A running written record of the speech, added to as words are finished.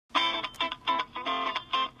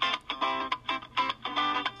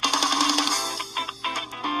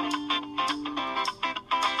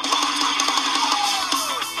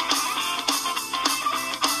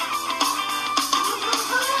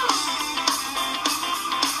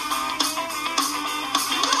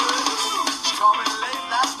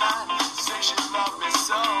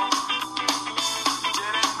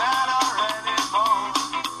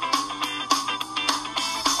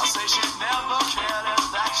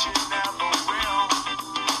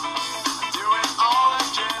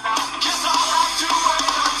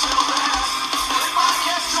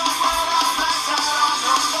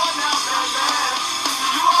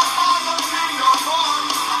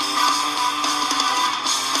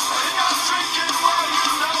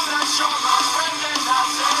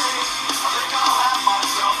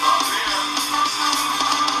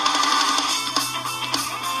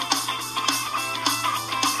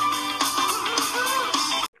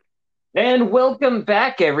And welcome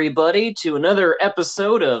back, everybody, to another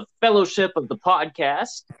episode of Fellowship of the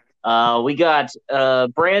Podcast. We got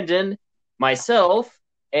Brandon, myself,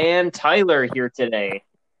 and Tyler here today.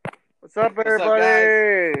 What's up, What's up, guys?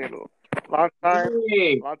 everybody?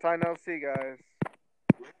 Hey. Long time no see, guys.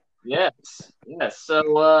 Yes.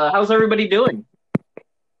 So, how's everybody doing?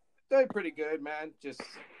 Doing pretty good, man. Just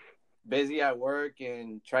busy at work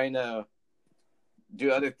and trying to do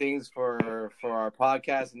other things for our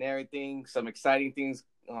podcast and everything. Some exciting things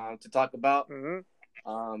to talk about.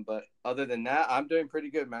 But other than that, I'm doing pretty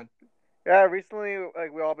good, man. Yeah, recently,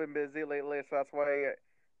 we all been busy lately, so that's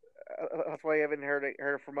why you haven't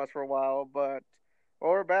heard from us for a while. But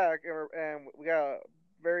we're back, and we got a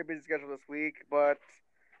very busy schedule this week. But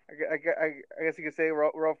I guess you could say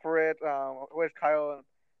we're up for it. I wish Kyle and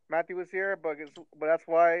Matthew was here, but that's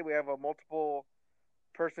why we have a multiple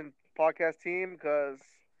person podcast team, because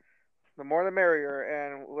the more the merrier.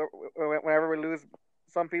 And whenever we lose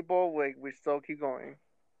some people, we still keep going.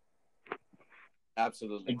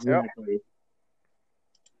 Absolutely. Exactly. Yep.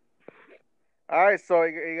 All right, so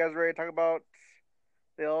you guys ready to talk about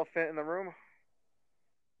the elephant in the room?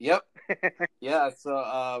 Yep. Yeah.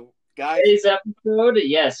 So, guys, Today's episode,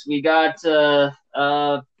 yes, we got.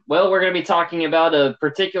 Well, we're going to be talking about a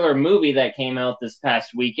particular movie that came out this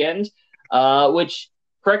past weekend, which,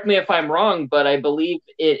 correct me if I'm wrong, but I believe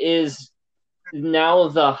it is now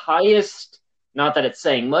the highest, not that it's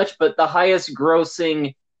saying much, but the highest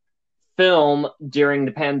grossing film during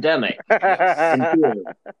the pandemic.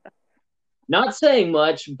 Not saying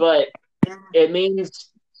much, but it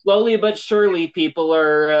means slowly but surely people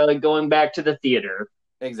are going back to the theater.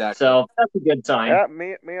 Exactly. So that's a good sign. Yeah,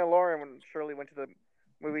 me and Lauren Shirley went to the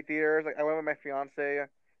movie theaters. I went with my fiance,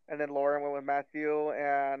 and then Lauren went with Matthew.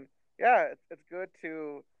 And yeah, it's good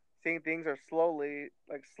to seeing things are slowly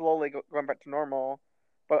going back to normal.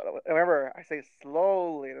 But remember, I say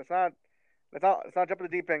slowly. It's not jumping the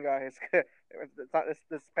deep end, guys. It's not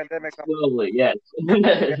this pandemic. Slowly, yes.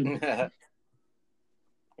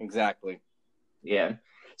 Exactly. Yeah.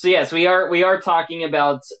 So yes, we are talking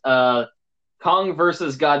about Kong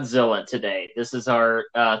versus Godzilla today. This is our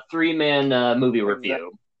 3-man movie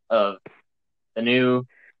review of the new.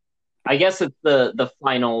 I guess it's the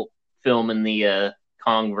final film in the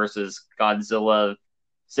Kong versus Godzilla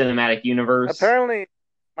cinematic universe. Apparently,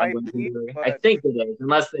 I think it is,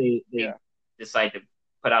 unless they decide to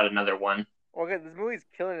put out another one. Okay, this movie's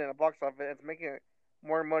killing it in the box office. It's making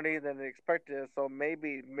more money than they expected, so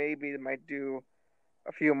maybe they might do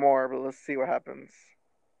a few more, but let's see what happens.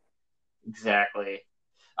 Exactly.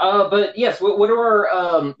 But yes, what are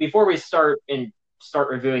our before we start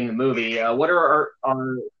reviewing the movie? What are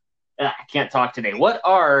our I can't talk today. What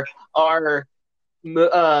are our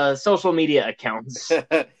social media accounts?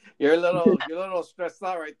 You're a little stressed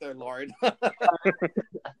out right there, Lauren.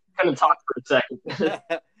 Gonna talk for a second.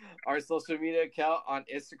 Our social media account on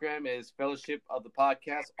Instagram is Fellowship of the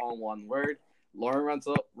Podcast, all one word. Lauren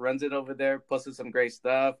runs it over there, posted some great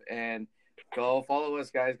stuff, and go follow us,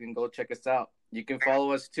 guys, and go check us out. You can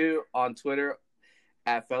follow us too on Twitter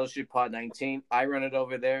at FellowshipPod19. I run it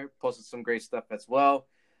over there, posted some great stuff as well.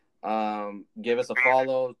 Give us a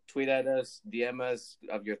follow, tweet at us, DM us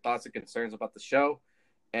of your thoughts and concerns about the show.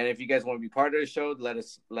 And if you guys want to be part of the show, let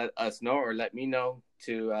us know, or let me know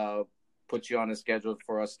to put you on a schedule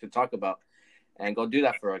for us to talk about. And go do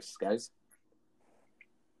that for us, guys.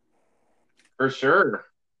 For sure.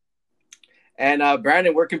 And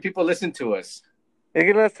Brandon, where can people listen to us? You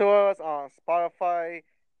can listen to us on Spotify,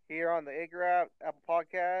 here on the Anchor app, Apple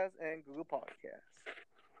Podcasts, and Google Podcasts.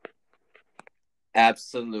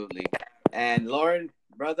 Absolutely. And Lauren,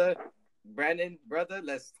 Brandon,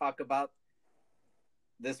 let's talk about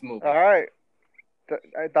this movie. All right.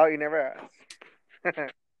 I thought you never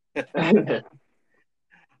asked.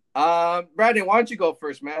 Brandon, why don't you go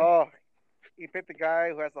first, man? Oh, you picked the guy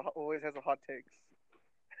who always has the hot takes.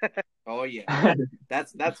 Oh yeah,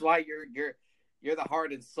 that's why you're the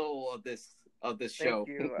heart and soul of this show.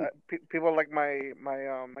 Thank you. People like my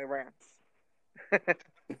rants.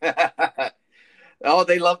 Oh,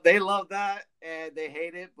 they love that, and they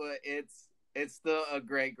hate it, but it's still a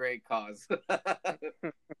great cause.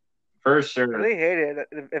 For sure. If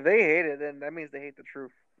they hate it, then that means they hate the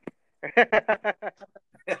truth.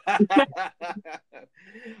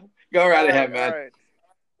 Go right ahead, man.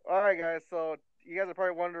 All right, guys. So you guys are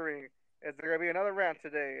probably wondering, is there gonna be another rant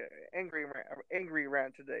today? Angry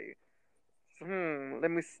rant today. So,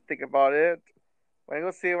 let me think about it. When I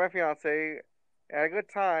go see my fiance, I had a good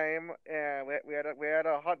time, and we had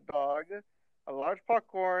a hot dog, a large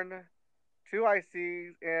popcorn, 2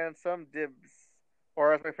 ices, and some dibs,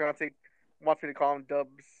 or as my fiance wants me to call them,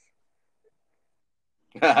 dubs.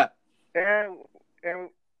 and and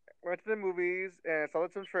went to the movies and saw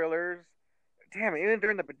some trailers. Damn, even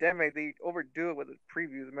during the pandemic, they overdo it with the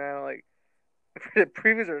previews, man. Like the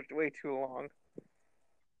previews are way too long.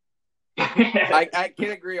 I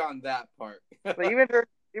can agree on that part. Like even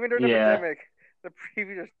during the Yeah. pandemic, the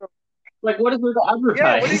previews are so. Like, what is there to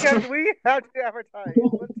Yeah, what do you advertise? guys? We have to advertise.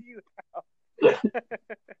 What do you have?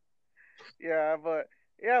 Yeah, but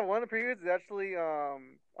yeah, one of the previews is actually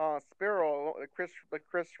Sparrow,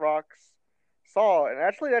 Chris Rock's Saw, and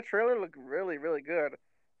actually that trailer looked really good.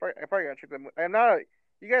 I probably gotta check that. I'm not.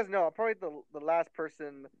 You guys know I'm probably the last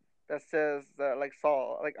person that says that like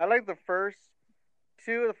Saw. Like I like the first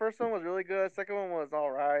two. The first one was really good. Second one was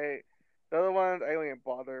all right. The other ones I don't even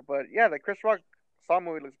bother. But yeah, the Chris Rock Saw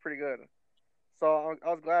movie looks pretty good. So I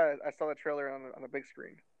was glad I saw the trailer on the big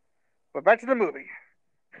screen. But back to the movie.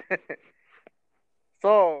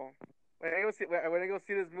 So when I go see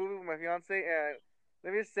this movie with my fiance, and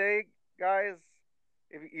let me say, guys,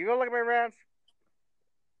 if you don't like my rants,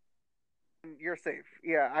 you're safe.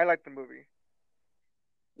 Yeah, I like the movie.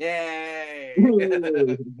 Yay!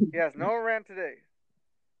 Yes, no rant today.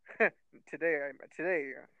 Today.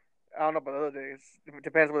 I don't know about other days. It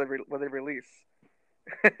depends what they release.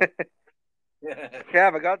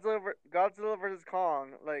 Yeah, but Godzilla versus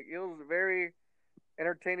Kong, like it was a very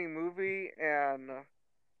entertaining movie, and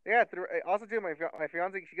yeah, also too, my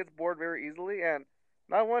fiance she gets bored very easily, and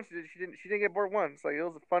not once she didn't get bored once. Like it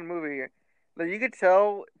was a fun movie. Like you could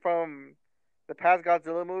tell from the past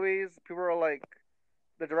Godzilla movies, people are like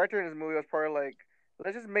the director in this movie was probably like,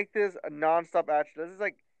 let's just make this a non-stop action. Let's just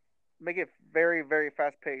like make it very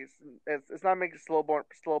fast paced. It's not making slow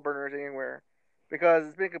burners anywhere, because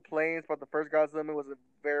it's been complaints about the first Godzilla movie was a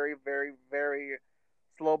very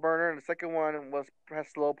slow burner, and the second one has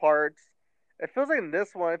slow parts. It feels like in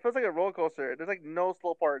this one, it feels like a roller coaster. There's like no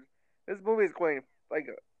slow parts. This movie is going like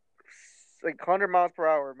 100 miles per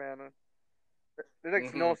hour, man. There's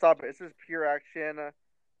like Hmm. no stopping. It's just pure action,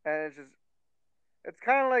 and it's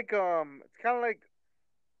kind of like Star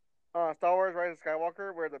Wars: Rise of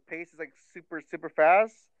Skywalker, where the pace is like super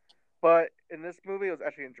fast. But in this movie, it was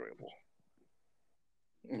actually enjoyable.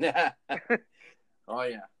 Oh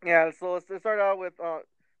yeah. Yeah, so let's start out with so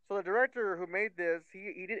the director who made this,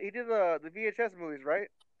 he did the VHS movies, right?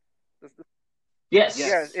 This, Yes. yeah,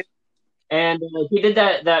 Yes. And he did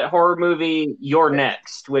that horror movie, You're it,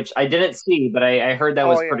 Next, which I didn't see, but I heard that oh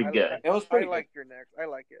was yeah, pretty good. It was I pretty good. like your next. I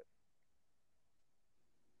like it.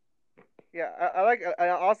 Yeah, I like.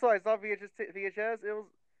 Also I saw VHS.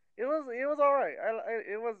 It was all right.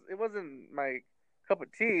 It wasn't my cup of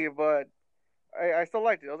tea, but I still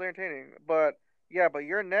liked it. It was entertaining. But yeah, but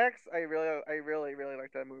your next, I really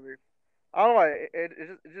like that movie. I don't know why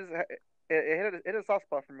it hit a soft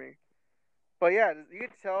spot for me. But yeah, you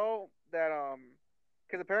could tell that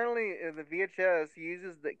because apparently in the VHS he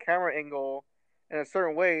uses the camera angle in a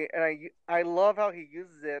certain way, and I love how he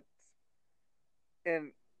uses it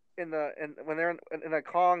in in when they're in a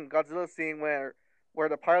Kong Godzilla scene where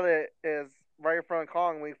the pilot is right in front of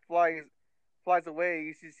Kong when he flies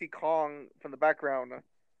away. You see Kong from the background.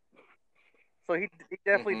 So he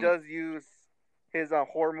definitely Hmm. does use his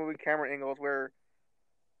horror movie camera angles where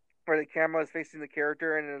the camera is facing the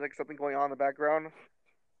character and there's like something going on in the background.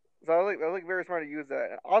 So I was like very smart to use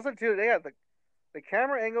that. Also too, yeah, the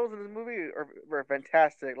camera angles in this movie were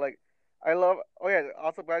fantastic. Like I love. Oh yeah,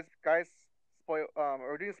 also guys,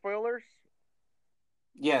 are we doing spoilers?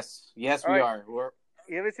 Yes. Yes, All we right, are.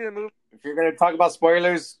 you ever seen the movie? If you're gonna talk about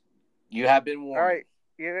spoilers, you have been All warned. right,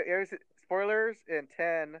 you ever seen spoilers in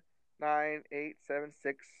 10, 9, 8, 7,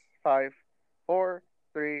 6, 5, 4,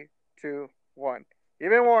 3, 2, 1. You've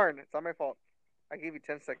been warned. It's not my fault. I gave you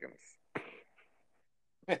 10 seconds.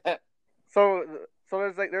 So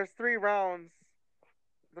there's 3 rounds.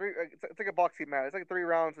 It's like a boxing match. It's like 3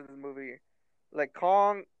 rounds in this movie. Like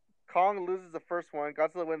Kong loses the first one.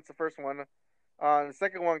 Godzilla wins the first one. The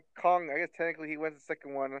second one, Kong, I guess technically he wins the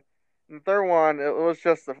second one. And the third one, it was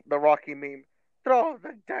just the Rocky meme. Throw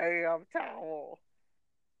the damn towel.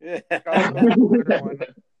 Godzilla wins the third one.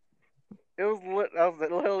 It was that was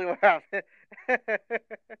literally what happened.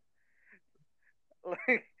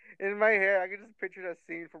 Like in my head, I can just picture that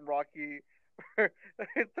scene from Rocky.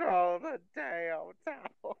 Throw the damn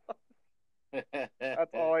towel.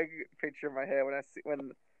 That's all I could picture in my head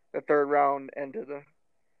when the third round ended.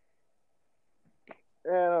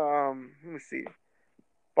 And let me see.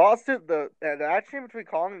 Boston, the action between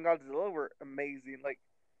Kong and Godzilla were amazing. Like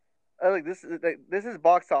this is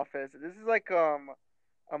box office. This is like Muhammad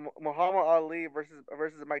Ali versus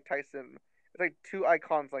Mike Tyson. It's like two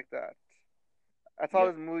icons like that. That's how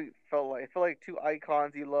Yep. this movie felt like. It felt like two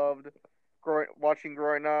icons you loved, watching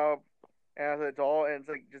growing up as an adult, and it's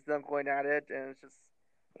like just them going at it, and it's just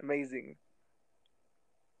amazing.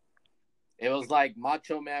 It was like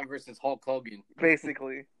Macho Man versus Hulk Hogan.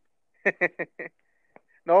 Basically.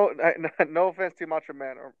 No, no offense to Macho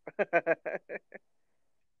Man.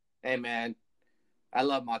 Hey man, I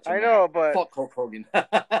love Macho I Man. know, but Fuck Hulk Hogan.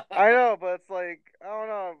 I know, but it's like I don't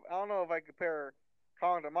know. I don't know if I compare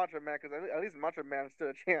Kong to Macho Man because at least Macho Man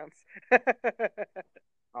stood a chance.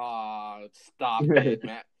 Oh, stop it,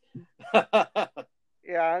 man.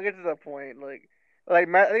 Yeah, I'll get to the point. Like I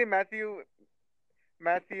think Matthew,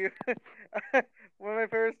 one of my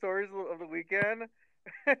favorite stories of the weekend.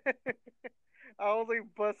 I was like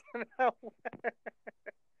busting out.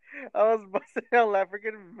 I was busting out laughing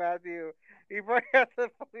at Matthew. He probably had the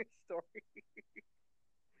funny story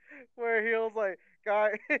where he was like,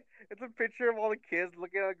 "Guy, it's a picture of all the kids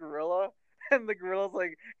looking at a gorilla, and the gorilla's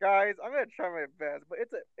like, guys, I'm gonna try my best, but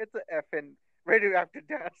it's a effing radioactive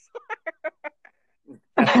dinosaur."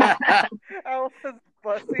 I was just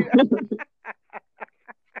busting.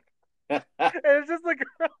 And it's just the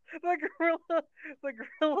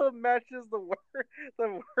gorilla matches the word.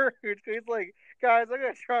 He's like, guys, I'm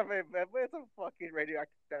gonna try my best, but it's a fucking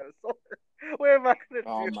radioactive dinosaur. What am I gonna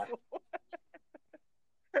Oh do? my.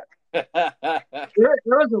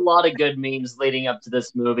 There was a lot of good memes leading up to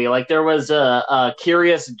this movie. Like there was a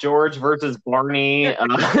Curious George versus Barney.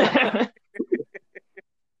 Also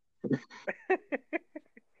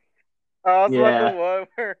like the Yeah. one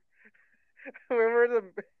where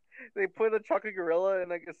remember they put the chocolate gorilla in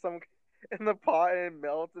like some in the pot and it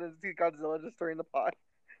melts and it's Godzilla just stirring the pot.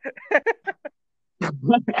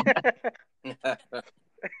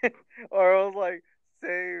 Or it was like,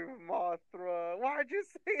 save Mothra. Why'd you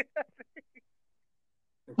say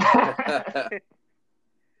that?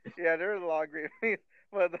 Yeah, there was a lot of great memes,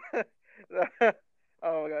 but the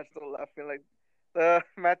oh my gosh, still laughing. Like the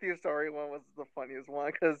Matthew Story one was the funniest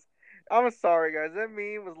one because I'm sorry guys, that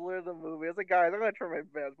meme was literally the movie. It's like, guys, I'm gonna try my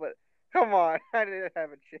best, but come on, I didn't have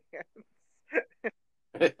a chance.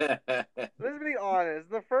 Let's be honest.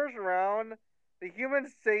 In the first round, the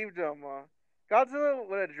humans saved him. Godzilla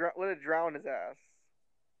would have drowned his ass.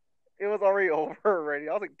 It was already over already.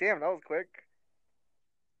 I was like, damn, that was quick.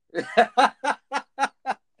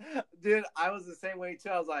 Dude, I was the same way too.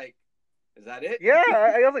 I was like, is that it? Yeah,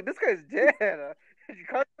 I was like, this guy's dead.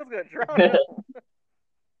 Godzilla's gonna drown him.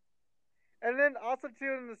 And then also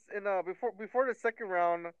too before the second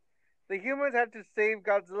round, the humans had to save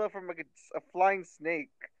Godzilla from like a flying snake.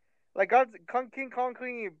 Like King Kong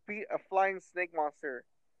couldn't even beat a flying snake monster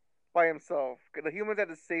by himself. The humans had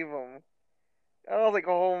to save him. And I was like,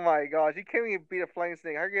 oh my gosh, he can't even beat a flying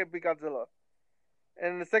snake. How are you gonna beat Godzilla?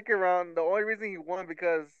 And in the second round, the only reason he won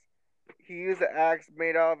because he used the axe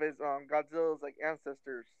made out of his Godzilla's like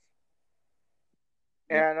ancestors.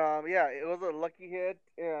 Yep. And yeah, it was a lucky hit,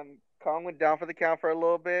 and Kong went down for the count for a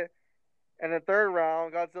little bit. And the third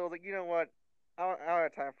round, Godzilla was like, you know what? I don't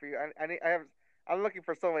have time for you. I'm looking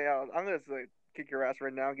for somebody else. I'm gonna just like, kick your ass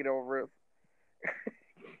right now and get over it.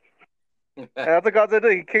 And that's what Godzilla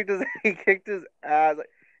did. He kicked his ass. Like,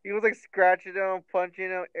 he was like scratching him, punching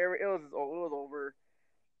him. It was over.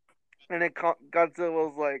 And then Godzilla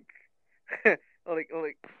was like, like,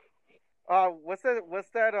 what's that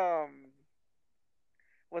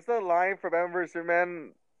line from Batman vs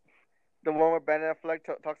Superman? The one where Ben Affleck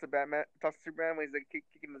talks to Superman when he's like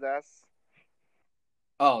kicking his ass.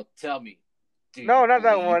 Oh, tell me. Do No, you not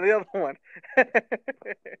that bleed? one. The other one.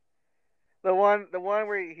 The one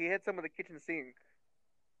where he hits him with the kitchen sink.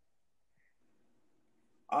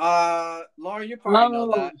 Lauren, you probably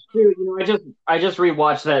know Oh that. shoot! I just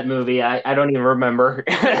rewatched that movie. I don't even remember.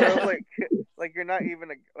 Where it was like you're not even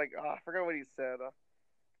I forgot what he said.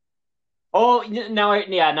 Oh, now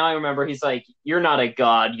I remember. He's like, "You're not a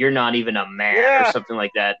god. You're not even a man," or Yeah, something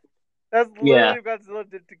like that. that's Yeah. literally what Godzilla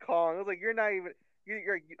did to Kong. It was like you're not even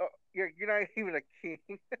a king.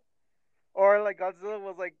 Or like Godzilla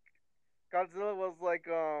was like was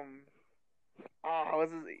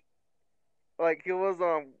his like he was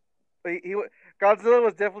he Godzilla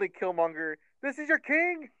was definitely Killmonger. This is your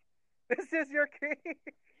king. This is your king.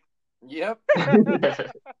 Yep.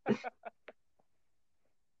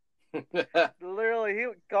 Literally,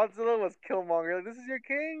 Godzilla was Killmonger. Like, this is your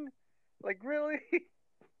king. Like really?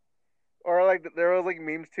 Or like there was like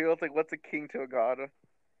memes too. It's like, what's a king to a god?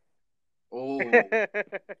 Oh.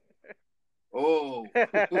 Oh.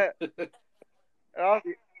 Also,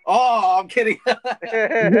 Oh, I'm kidding. and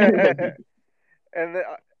then,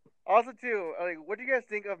 also too, like, what do you guys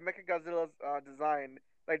think of Mechagodzilla's design?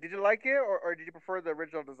 Like, did you like it, or did you prefer the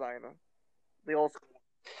original design, the old school?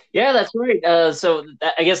 Yeah, that's right.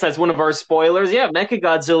 I guess that's one of our spoilers. Yeah,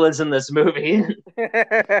 Mechagodzilla's in this movie.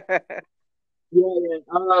 Yeah,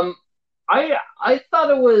 yeah. I thought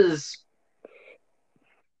it was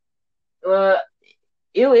uh,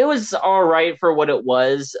 it was all right for what it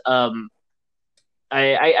was.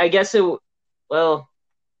 I guess it. Well,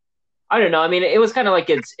 I don't know. I mean, it was kind of like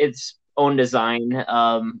its own design.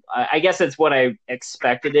 I guess it's what I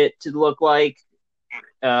expected it to look like.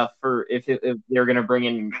 For if they're gonna bring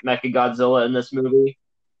in Mechagodzilla in this movie.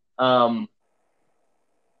 Um,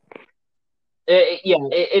 yeah,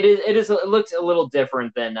 it looks a little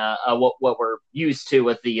different than what we're used to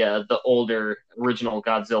with the older original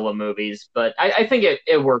Godzilla movies, but I think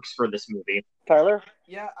it works for this movie. Tyler?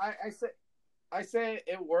 Yeah, I say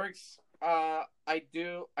it works. I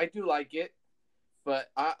do like it, but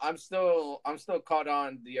I'm still caught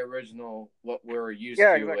on the original what we're used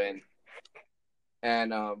Yeah, to, exactly.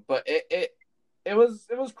 and but it was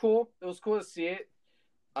cool. It was cool to see it.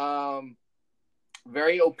 Um,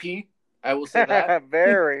 very OP. I will say that.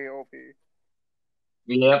 Very OP.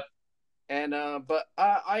 Yep. And but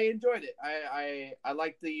I enjoyed it. I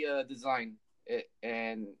liked the design.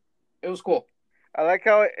 And it was cool. I like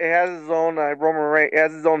how it has his own Roman Reigns. It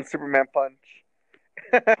has his own Superman punch.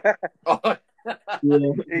 Oh, Yeah.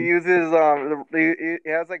 He uses he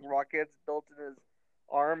has like rockets built in his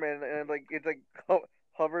arm, and like it like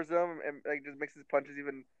hovers him and like just makes his punches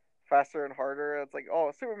even faster and harder. It's like,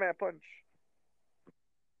 oh, Superman punch.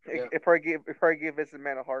 yeah. It probably gave Vincent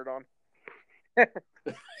Man a hard on.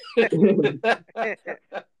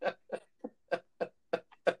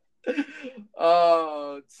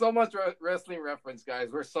 Oh, so much wrestling reference, guys.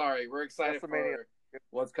 We're sorry. We're excited WrestleMania. for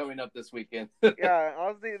what's coming up this weekend. Yeah,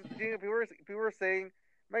 honestly, people were saying,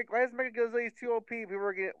 Mike, why is Mega Godzilla too OP?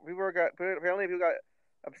 Apparently people got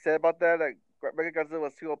upset about that. Like Mega Godzilla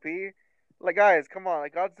was too OP. Like guys, come on!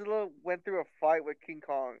 Like Godzilla went through a fight with King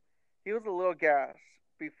Kong. He was a little gas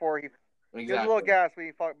before he was a little Exactly. gas when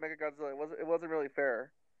he fought Mega Godzilla. It wasn't really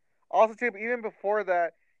fair. Also, too, even before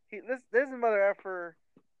that, this mother effer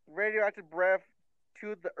radioactive breath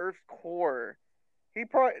to the Earth's core. He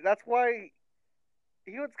probably that's why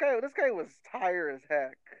this guy was tired as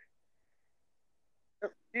heck. Do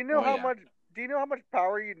you know Oh how yeah. much? Do you know how much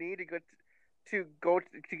power you need to get to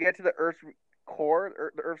the Earth's core,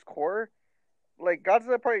 the Earth's core? Like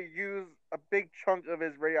Godzilla probably used a big chunk of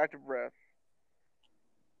his radioactive breath,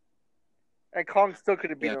 and Kong still could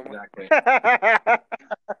have beat Yeah. him. Exactly. I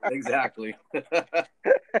Exactly.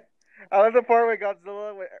 love the part where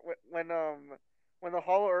Godzilla when the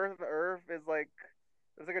Hollow Earth and the Earth is like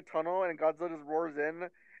there's like a tunnel and Godzilla just roars in,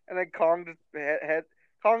 and then Kong's head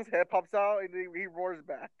pops out and he roars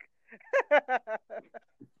back.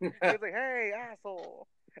 He was like, "Hey, asshole!"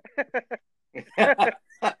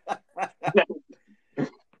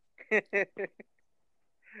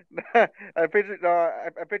 I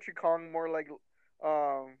picture Kong more like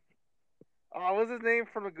what was his name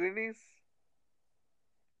from the Goonies?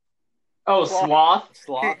 Oh, Sloth.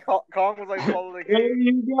 Sloth. Sloth. Kong was like swallowing like, Hey,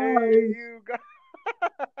 you hey, guys. you guys.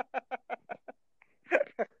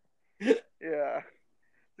 Yeah.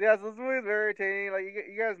 Yeah, so this movie is very entertaining. Like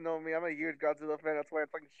you guys know me, I'm a huge Godzilla fan. That's why I'm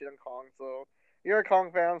fucking shit on Kong. So you're a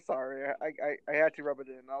Kong fan. I'm sorry. I had to rub it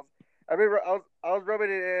in. I was rubbing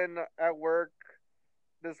it in at work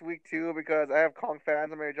this week too because I have Kong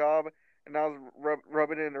fans on my job, and I was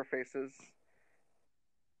rubbing it in their faces.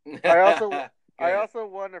 I also I Good. also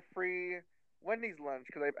won a free Wendy's lunch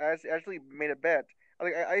because I actually made a bet.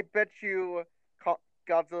 I bet you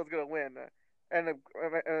Godzilla's gonna win, and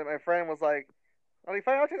my friend was like, "I'll be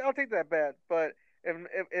fine. I'll take that bet." But if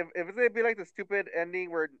it's gonna be like the stupid ending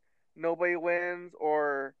where nobody wins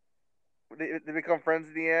or they become friends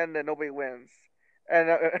in the end and nobody wins, and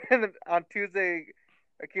and then on Tuesday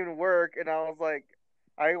I came to work and I was like,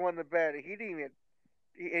 I won the bet. And he didn't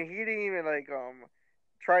even like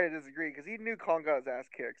try to disagree because he knew Kong got his ass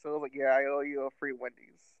kicked. So I was like, yeah, I owe you a free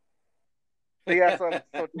Wendy's. So yeah, so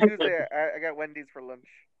Tuesday I got Wendy's for lunch.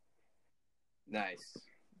 Nice.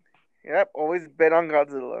 Yep, always bet on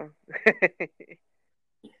Godzilla.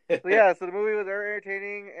 So yeah, so the movie was very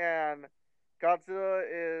entertaining, and Godzilla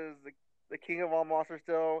is the king of all monsters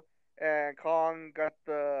still, and Kong got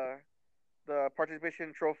the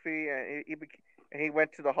participation trophy, and he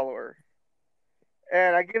went to the Hollow Earth.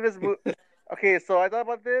 And I give this movie. Okay, so I thought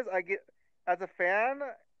about this. I get as a fan,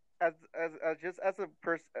 as just as a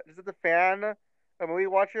person, just as a fan, a movie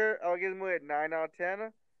watcher, I'll give this movie a 9 out of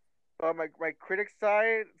 10. But my critic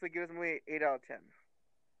side, so give this movie 8 out of 10.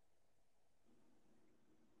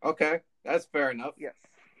 Okay, that's fair enough. Yes,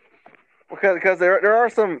 because there are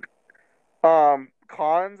some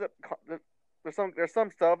cons there's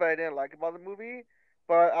some stuff that I didn't like about the movie,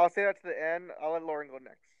 but I'll say that to the end. I'll let Lauren go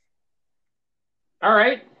next. All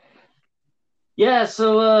right. Yeah.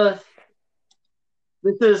 So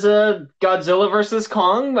this is Godzilla versus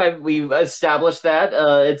Kong. We've established that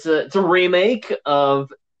it's a remake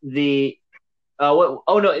of the oh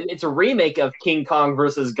no, it's a remake of King Kong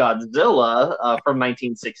versus Godzilla from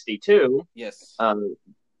 1962. Yes.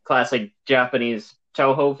 Classic Japanese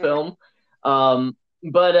Toho film.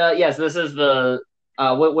 But yes, this is the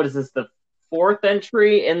what is this? The fourth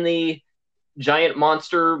entry in the giant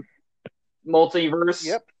monster multiverse.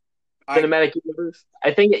 Yep. Cinematic universe.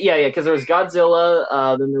 I think yeah, because there was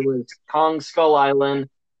Godzilla, then there was Kong Skull Island,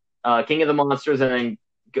 King of the Monsters, and then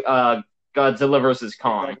Godzilla versus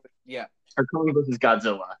Kong. Exactly. Yeah. Or Kong versus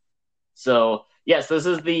Godzilla. So yes, this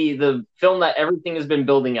is the film that everything has been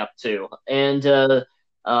building up to, and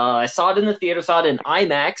I saw it in the theater, saw it in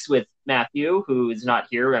IMAX with Matthew, who is not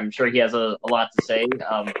here. I'm sure he has a lot to say.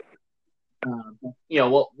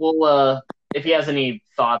 We'll if he has any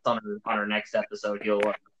thoughts on our next episode,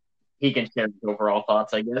 he can share his overall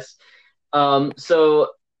thoughts, I guess. So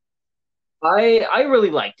I really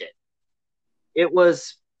liked it. It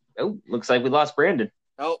was. Oh, looks like we lost Brandon.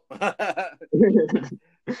 Oh.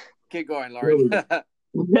 Keep going, Lauren.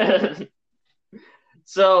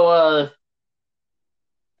 So,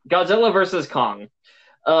 Godzilla versus Kong.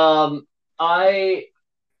 I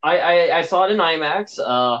saw it in IMAX.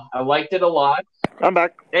 I liked it a lot. I'm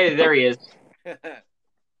back. Hey, there he is.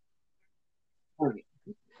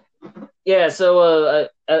 Yeah. So,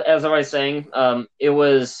 as I was saying, it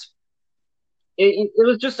was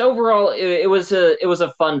just overall it was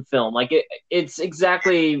a fun film. Like it's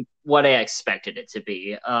exactly what I expected it to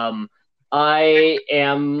be. I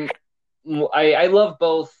love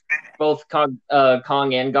both Kong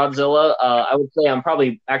and Godzilla. I would say I'm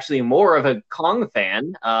probably actually more of a Kong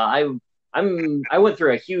fan. I went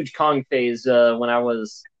through a huge Kong phase when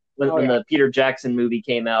the Peter Jackson movie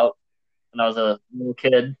came out when I was a little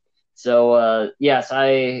kid. So yes,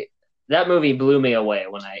 that movie blew me away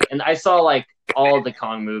I saw like all of the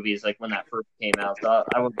Kong movies like when that first came out. So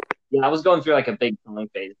I was going through like a big Kong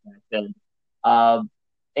phase back then.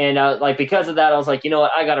 And like because of that, I was like, you know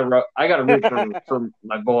what, I gotta root for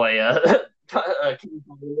my boy. King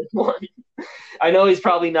Kong in this one. I know he's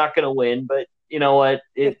probably not gonna win, but you know what,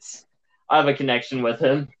 I have a connection with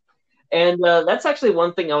him, and that's actually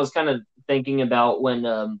one thing I was kind of thinking about when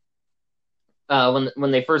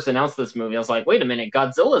they first announced this movie. I was like, wait a minute,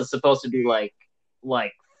 Godzilla is supposed to be like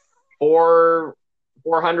 400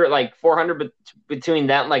 between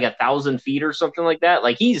that and like 1,000 feet or something like that.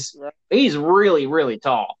 Like he's really really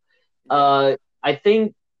tall. I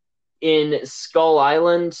think in Skull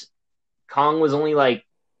Island, Kong was only like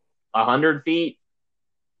 100 feet,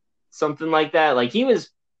 something like that. Like he was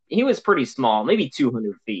pretty small, maybe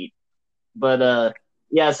 200 feet. But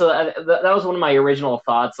yeah, so that was one of my original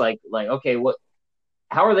thoughts. Like okay,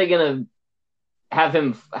 how are they gonna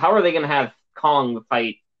have Kong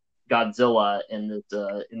fight Godzilla in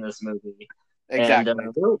this movie? Exactly.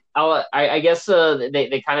 And I guess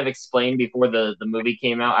they kind of explained before the movie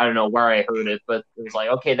came out. I don't know where I heard it, but it was like,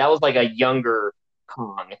 okay, that was like a younger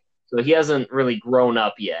Kong, so he hasn't really grown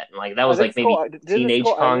up yet. And like that was like maybe teenage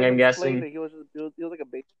Kong, I'm guessing. He was like a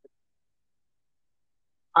baby.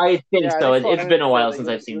 I think Yeah, so. I think It's been a while since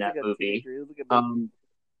he I've seen was that like a movie. teenager. He was like a baby.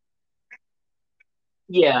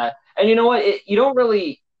 Yeah, and you know what? You don't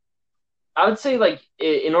really. I would say like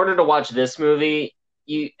in order to watch this movie,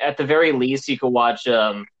 you at the very least you could watch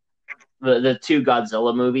the two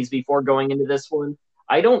Godzilla movies before going into this one.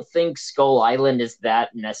 I don't think Skull Island is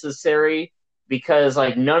that necessary because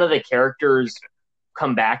like none of the characters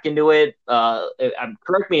come back into it.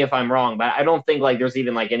 Correct me if I'm wrong, but I don't think like there's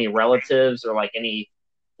even like any relatives or like any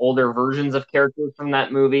older versions of characters from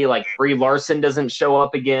that movie. Like Brie Larson doesn't show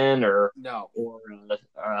up again, or No. or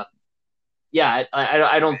yeah,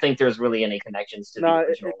 I don't think there's really any connections to the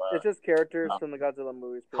original. It's just characters from the Godzilla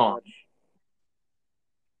movies, pretty Kong. much.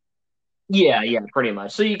 Yeah, pretty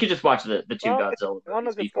much. So you could just watch the two Godzilla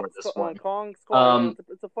movies before this one. Kong Skull Island,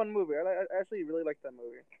 it's a fun movie. I actually really like that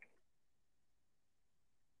movie.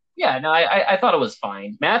 Yeah, no, I thought it was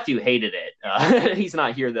fine. Matthew hated it. He's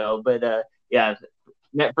not here though, but yeah,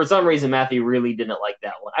 for some reason Matthew really didn't like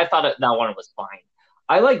that one. I thought that one was fine.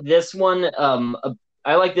 I like this one.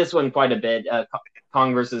 I like this one quite a bit.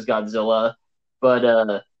 Kong versus Godzilla,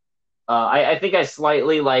 but I think I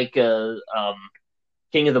slightly like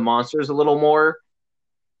King of the Monsters a little more.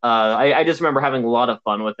 I just remember having a lot of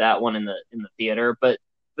fun with that one in the theater, but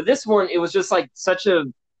this one it was just like such a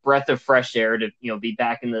breath of fresh air to be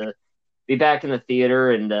back in the theater,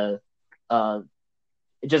 and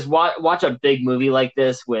just watch a big movie like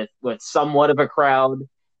this with somewhat of a crowd.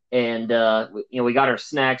 And we got our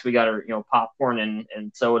snacks, we got our popcorn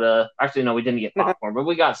and soda. Actually, no, we didn't get popcorn, but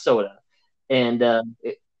we got soda. And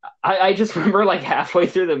I just remember like halfway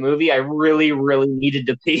through the movie, I really, really needed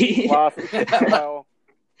to pee. Wow. Wow.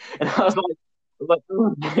 And I was like,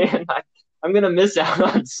 oh man, I'm gonna miss out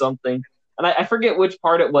on something. And I forget which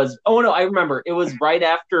part it was. Oh no, I remember. It was right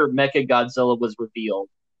after Mecha Godzilla was revealed.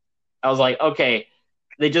 I was like, okay,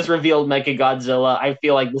 they just revealed Mecha Godzilla. I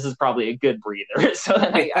feel like this is probably a good breather. So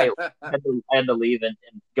then I had to leave and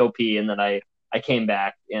go pee, and then I came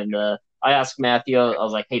back and I asked Matthew. I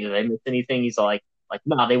was like, hey, did I miss anything? He's like,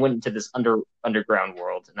 no, they went into this underground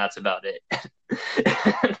world, and that's about it.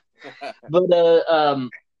 But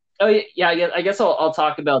oh yeah, I guess I'll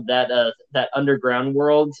talk about that underground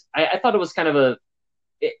world. I thought it was kind of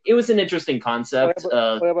it was an interesting concept.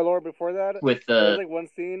 But Laura, before that, with there was like one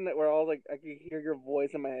scene where I was like, I could hear your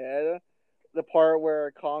voice in my head. The part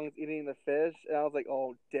where Kong's eating the fish, and I was like,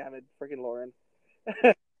 oh damn it, freaking Lauren,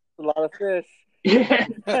 a lot of fish.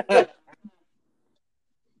 Yes.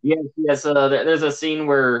 There's a scene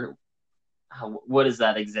where what is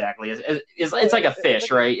that exactly? It's like a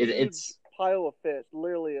fish, right? It's pile of fish,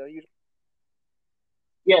 literally a huge.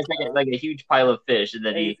 Yeah, it's like a huge pile of fish, and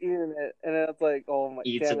then he's eating it, and then it's like, oh my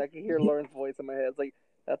god, I can hear Lauren's voice in my head. It's like,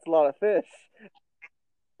 that's a lot of fish.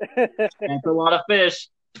 That's a lot of fish.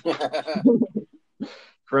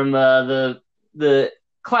 From the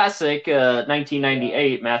classic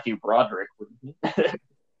 1998 Matthew Broderick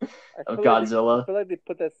of Godzilla. I feel like they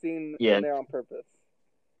put that scene in there on purpose.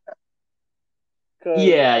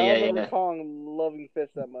 Yeah. I don't remember Kong loving fish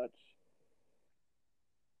that much.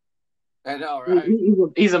 I know, right?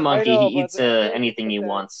 He's a monkey. He eats anything he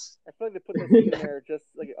wants. I feel like they put that scene in there just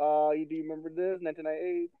like, do you remember this?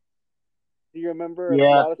 1998? Do you remember?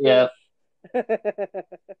 Yeah.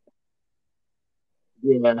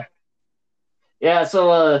 Yeah.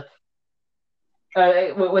 So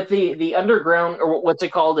with the underground, or what's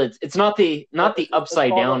it called? It's not the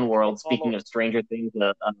upside down world. Speaking of Stranger Things,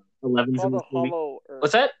 11's in this movie.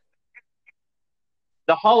 What's that?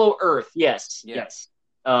 The Hollow Earth. Yes.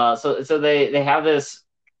 So they have this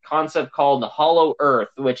concept called the Hollow Earth,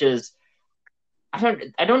 which is I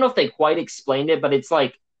don't know if they quite explained it, but it's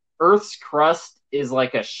like Earth's crust is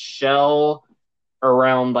like a shell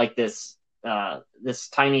around like this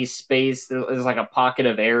tiny space. There's like a pocket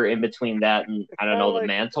of air in between that and I don't know, the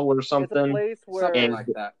mantle or something. It's a place where something like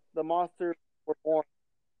that. The monsters were born.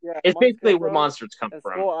 Yeah, it's basically where monsters come from.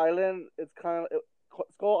 Skull Island was kind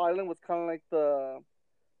of like the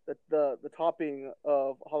topping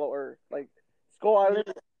of Hollow Earth. Like Skull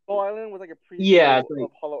Island was like a preview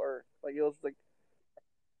of Hollow Earth. Like it was like,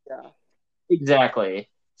 yeah, exactly.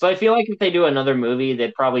 So I feel like if they do another movie,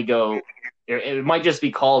 they'd probably go. It might just be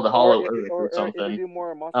called Hollow Earth or something. If they do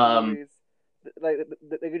more monster movies, like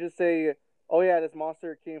they could just say, "Oh yeah, this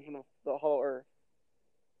monster came from the Hollow Earth."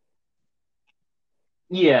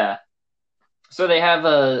 Yeah. So they have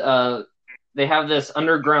this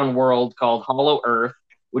underground world called Hollow Earth,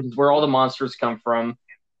 which is where all the monsters come from,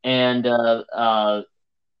 and the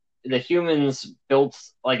humans built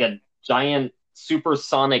like a giant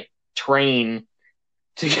supersonic train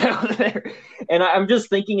to go there. And I'm just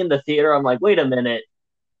thinking in the theater, I'm like, wait a minute.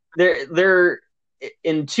 There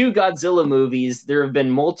in 2 Godzilla movies, there have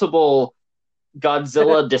been multiple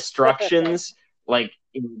Godzilla destructions. Like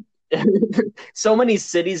so many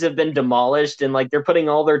cities have been demolished, and like they're putting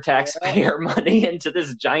all their taxpayer money into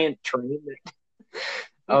this giant train.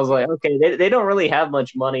 I was like, okay, they don't really have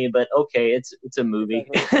much money, but okay, it's a movie.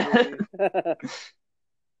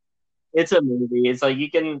 It's a movie. It's like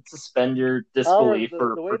you can suspend your disbelief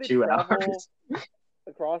for 2 hours.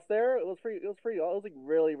 Across there, it was like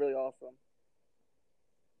really, really awesome.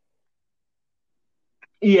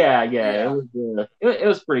 Yeah. It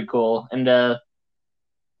was pretty cool, and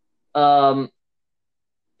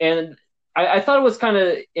I thought it was kind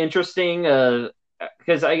of interesting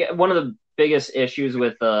because one of the biggest issues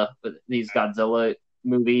with these Godzilla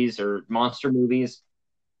movies or monster movies,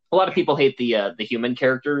 a lot of people hate the human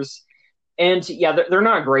characters. And yeah, they're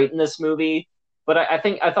not great in this movie, but I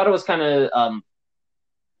thought it was kind of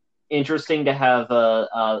interesting to have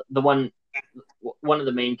the one of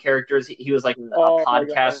the main characters. He was like a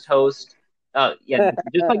podcast host. Yeah,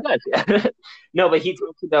 just like that. No, but he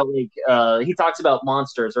talks about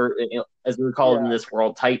monsters, or as they're called in this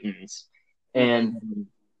world, titans, and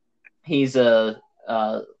he's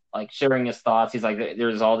like sharing his thoughts. He's like,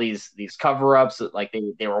 there's all these cover-ups that like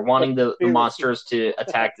they were wanting the monsters to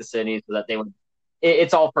attack the city so that they would.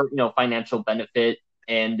 It's all for financial benefit,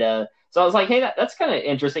 and So I was like, hey, that's kind of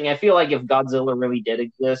interesting. I feel like if Godzilla really did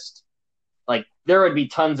exist, like there would be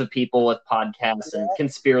tons of people with podcasts and Yeah.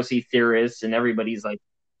 conspiracy theorists, and everybody's like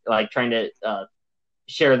trying to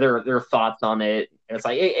share their thoughts on it. And it's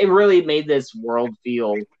like it really made this world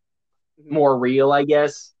feel Mhm. more real, I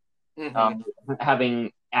guess. Mm-hmm. Um,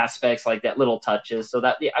 Having aspects like that, little touches. So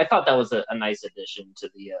that I thought that was a nice addition to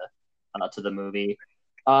the movie.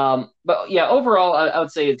 But yeah, overall, I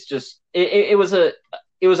would say it's just it was a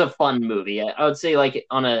fun movie. I would say like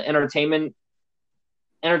on a entertainment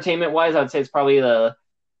wise, I'd say it's probably the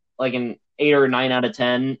like an 8 or 9 out of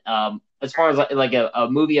 10. As far as like a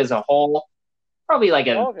movie as a whole, probably like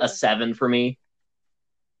Oh, a okay. 7 for me.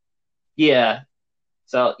 Yeah.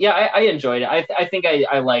 So yeah, I enjoyed it. I think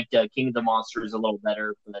I liked King of the Monsters a little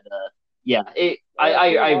better, but yeah, Yeah, King of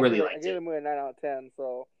I Monsters, really I liked gave it. the movie a 9 out of 10.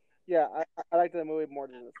 So yeah, I liked the movie more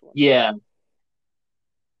than this one. Yeah, All right,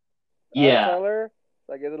 yeah. Tyler.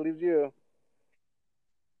 So I guess it leaves you.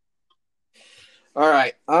 All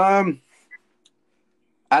right.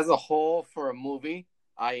 As a whole, for a movie,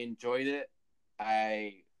 I enjoyed it.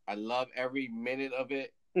 I love every minute of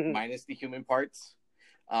it, minus the human parts.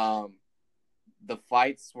 Um, the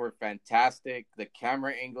fights were fantastic. The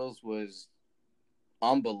camera angles was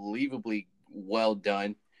unbelievably well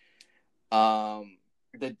done.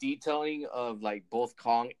 The detailing of like both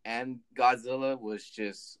Kong and Godzilla was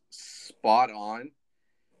just spot on.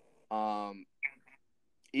 Um,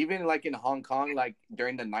 Even like in Hong Kong, like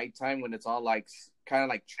during the nighttime when it's all like kind of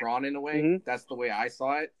like Tron in a way. Mm-hmm. That's the way I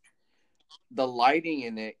saw it. The lighting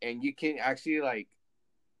in it, and you can actually like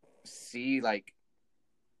see like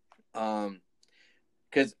um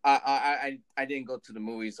because I didn't go to the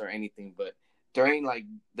movies or anything, but during like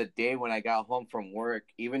the day when I got home from work,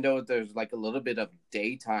 even though there's like a little bit of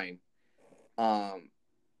daytime, um,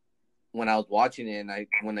 when I was watching it, and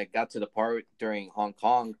when I got to the part during Hong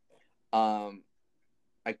Kong, um,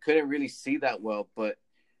 I couldn't really see that well, but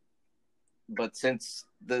since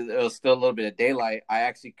there was still a little bit of daylight, I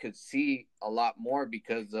actually could see a lot more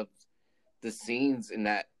because of the scenes in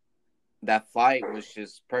that fight was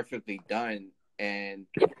just perfectly done, and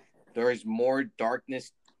there is more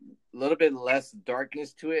darkness, a little bit less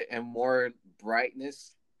darkness to it, and more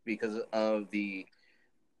brightness because of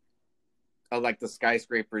like the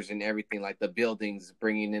skyscrapers and everything, like the buildings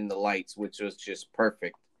bringing in the lights, which was just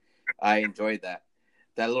perfect. I enjoyed that.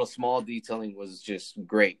 That little small detailing was just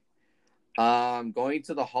great. Going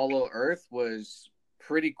to the Hollow Earth was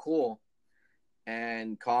pretty cool,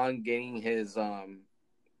 and Kong getting his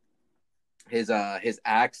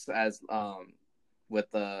axe as with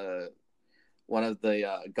the one of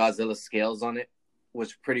the Godzilla scales on it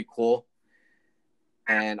was pretty cool.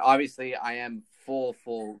 And obviously, I am full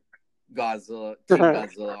Godzilla Team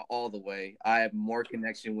Godzilla all the way. I have more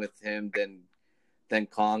connection with him than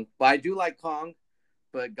Kong, but I do like Kong.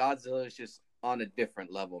 But Godzilla is just on a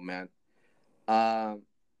different level, man. Um,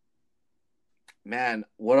 Man,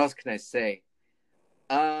 what else can I say?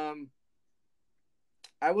 Um,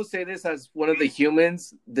 I will say this as one of the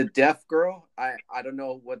humans, the deaf girl. I don't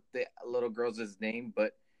know what the little girl's name,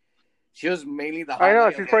 but she was mainly the I know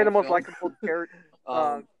highlight she's of the probably the whole most film. likable character,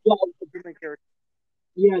 um, human character.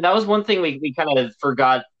 Yeah, that was one thing we kind of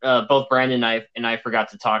forgot. Both Brandon and I forgot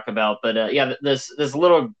to talk about. But yeah, this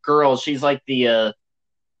little girl, she's like the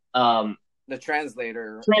um, the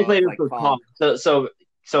translator of translator like for Kong. Kong.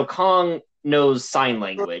 So Kong knows sign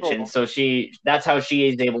language, and Little. so that's how she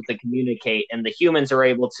is able to communicate, and the humans are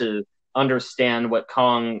able to understand what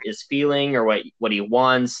Kong is feeling or what he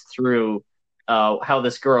wants through how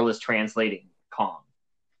this girl is translating Kong.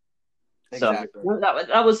 So Exactly.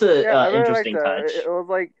 that was a Yeah, I really liked interesting that. It touch. was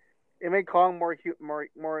like it made Kong more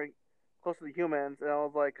close to the humans, and I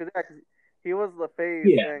was like, cause he was the face,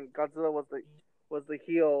 Yeah. and Godzilla was the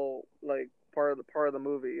heel, like part of the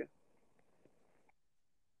movie.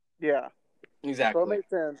 Yeah, so it Exactly. makes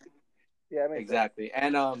sense. Yeah, it makes sense. Exactly.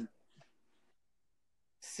 And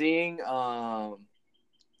seeing uh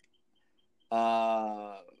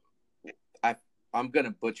I I'm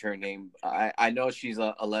gonna butcher her name. I know she's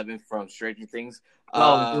 11 from Stranger Things.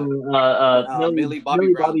 Oh, Millie Bobby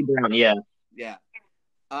Millie Brown. Bobby Brown. Yeah. Yeah.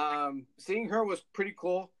 Seeing her was pretty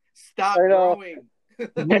cool. Stop I know. growing.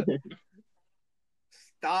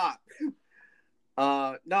 Stop.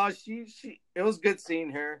 No, she. It was good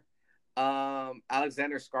seeing her.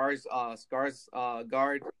 Alexander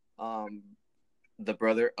Skarsgård, the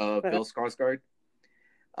brother of Bill Skarsgård.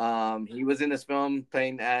 He was in this film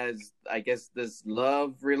playing as, I guess, this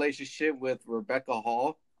love relationship with Rebecca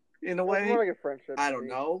Hall. In a It was way, more like a friendship. I don't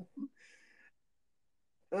know.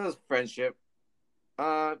 It was friendship.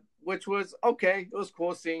 Which was okay. It was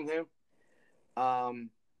cool seeing him.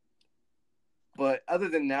 Um, But other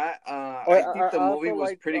than that, Oh, I think I the movie also was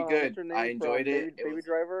liked pretty what's good. her I name from enjoyed it. It Baby was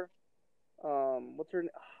Driver. What's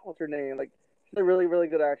her name? Like she's a really really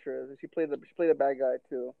good actress. She played a bad guy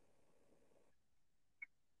too.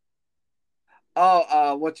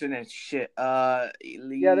 what's her name? Shit. Yeah,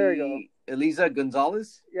 there you go. Elisa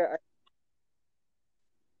Gonzalez. Yeah,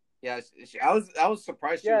 Yeah, I was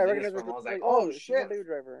surprised she yeah, I was in this recognize her. film. I was like, Like, oh oh, she's on shit. Baby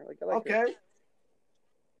Driver. Like, I like her. Okay.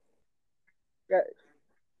 Yeah,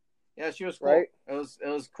 Yeah, she was right. cool. It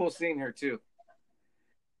was cool seeing her too.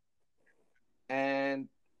 And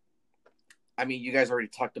I mean, you guys already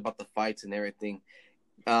talked about the fights and everything.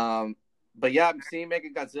 Um, but yeah, seeing Mega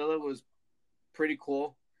Godzilla was pretty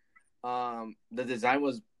cool. The design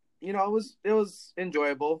was, it was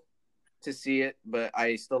enjoyable to see it, but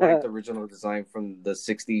I still like the original design from the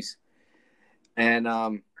 '60s.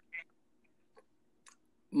 And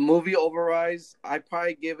movie overrise, I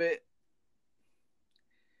probably give it.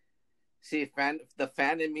 See, the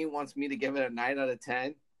fan in me wants me to give it a 9 out of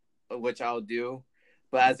 10, which I'll do.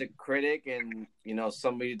 But as a critic and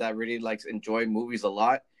somebody that really likes enjoy movies a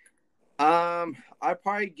lot, I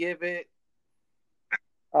probably give it.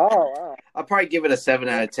 Oh wow. I'll probably give it a 7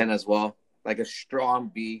 out of 10 as well, like a strong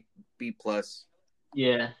B plus.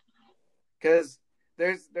 Yeah. Because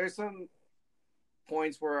there's some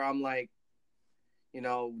points where I'm like,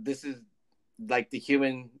 this is like the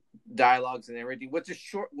human dialogues and everything, which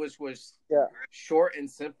was Yeah. short and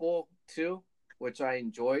simple too, which I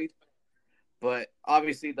enjoyed. But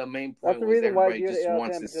obviously, the main That's point the was reason why I everybody give it just 8 out of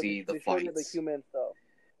wants 10 to because see the they showed you the fights. human stuff.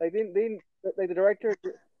 Like they like the director.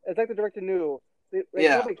 It's like the director knew. Like,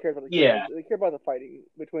 Yeah, nobody cares about the Yeah. human. They care about the fighting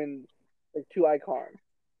between like two icons.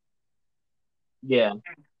 Yeah.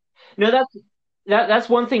 No, that's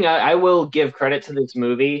one thing I will give credit to this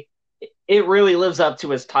movie. It really lives up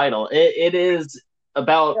to its title. It is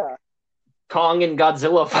about Yeah. Kong and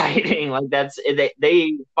Godzilla fighting. Like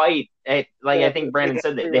they fight. Like Yeah. I think Brandon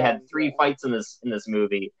said that Three they had rounds. three Yeah. fights in this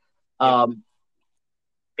movie. yep, Um,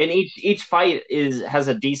 and each fight has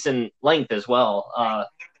a decent length as well.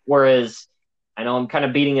 Whereas I know I'm kind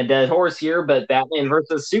of beating a dead horse here, but Batman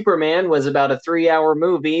versus Superman was about a 3 hour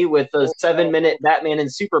movie with a Oh, 7 minute Batman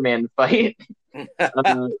and Superman fight.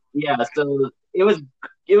 Yeah, so it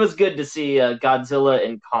was good to see Godzilla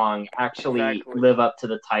and Kong actually exactly. live up to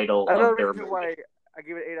the title of Another their reason movie. why I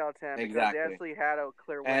give it 8 out of 10 because they exactly. actually had a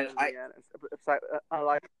clear winner And in the end. It's like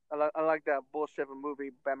unlike that bullshit of a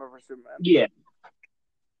movie, Batman vs Superman. Yeah,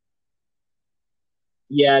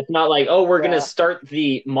 yeah, it's not like, oh, we're gonna Yeah. start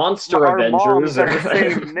the Monster Our moms Avengers have or the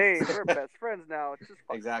same name. We're best friends now. It's just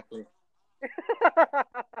fuck. exactly.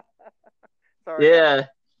 Sorry, yeah,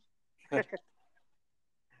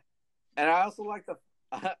 And I also like the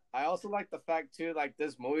I also like the fact too, like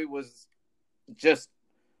this movie was just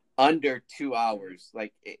under 2 hours.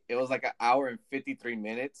 Like it was like an hour and 53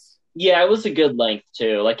 minutes. yeah, it was a good length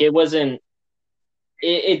too. Like it wasn't,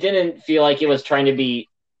 it didn't feel like it was trying to be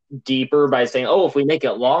deeper by saying, oh, if we make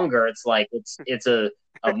it longer, it's like it's a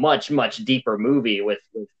much deeper movie with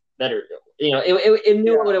better. It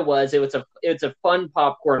knew yeah. what it was. It's a fun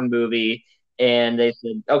popcorn movie, and they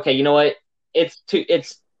said, okay, you know what? It's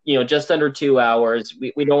just under 2 hours.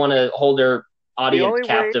 We don't want to hold our The audience only way,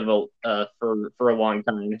 captive for a long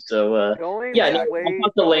time. So the only yeah, no, Exactly. I way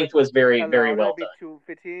thought the I would length was very allow that to well be done.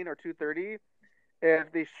 2:15 or 2:30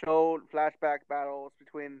 if they showed flashback battles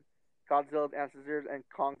between Godzilla's ancestors and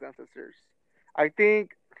Kong's ancestors. I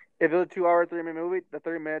think if it was a 2 hour, 3 minute movie, the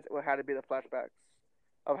 30 minutes would have to be the flashbacks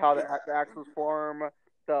of how the axles form,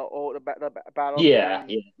 the battle Yeah,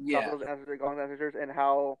 between yeah, Yeah. Godzilla's ancestors and Kong's ancestors, and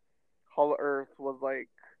how Hollow Earth was like,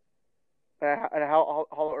 and how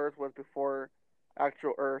Hollow Earth was before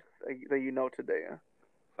actual Earth that you know today.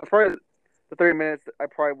 That's probably the 30 minutes I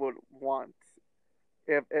probably would want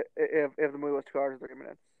if the movie was 2 hours and 30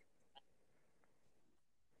 minutes.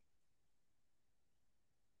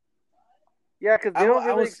 Yeah, because they don't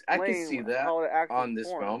really I could explain see that how the axes on this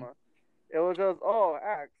form. film. It was just, oh,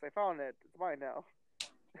 axe, I found it. It's mine now.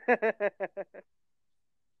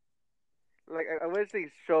 Like I wish they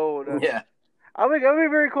showed. Yeah. That'd be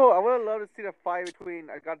very cool. I would love to see the fight between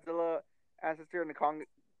a Godzilla ancestor and the Kong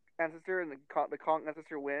ancestor, and the Kong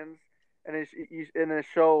ancestor wins, and it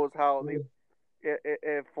shows how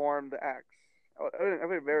it formed the axe. That'd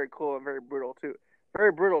be very cool and very brutal too.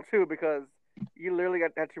 Very brutal too because you literally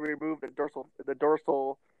had to remove the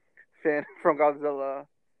dorsal fin from Godzilla,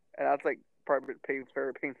 and that's like probably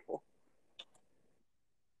very painful.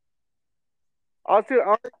 Also,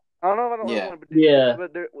 I don't know if I don't Yeah. want to, yeah.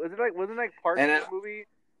 but wasn't like parts And of the movie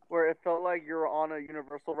where it felt like you were on a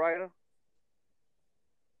Universal ride?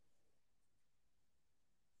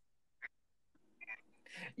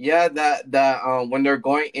 Yeah, that when they're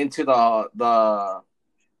going into the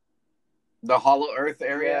Hollow Earth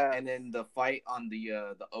area, Yeah. and then the fight on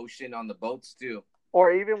the ocean on the boats too.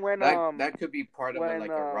 Or even when That could be part of it, when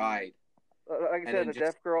like a ride, like I and said, then the just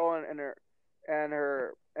deaf girl and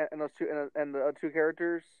those two and the two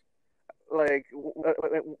characters, like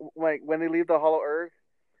when they leave the Hollow Earth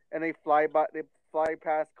and they fly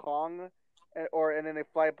past Kong, and then they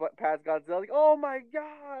fly past Godzilla. Like, oh my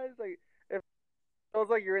god! It's like it feels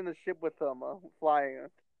like you're in the ship with them flying.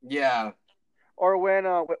 yeah, Or when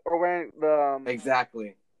the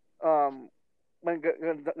exactly. um when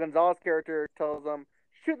Gonzalez character tells them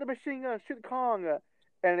shoot the machine gun, shoot Kong,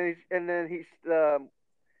 and then and then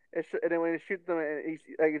when he shoots them, and he's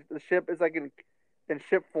like the ship is like in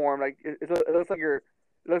ship form, like it looks like it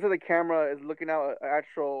looks like the camera is looking out an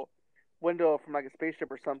actual window from like a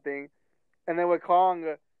spaceship or something. And then when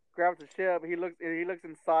Kong grabs the ship, he looks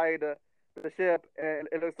inside the ship, and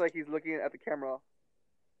it looks like he's looking at the camera.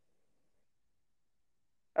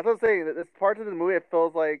 That's what I'm saying. This part of the movie, it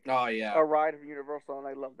feels like Oh yeah, a ride from Universal, and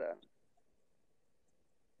I love that.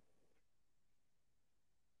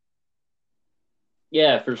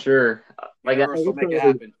 Yeah, for sure. Like Universal, make it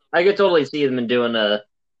happen. I could totally see them doing a.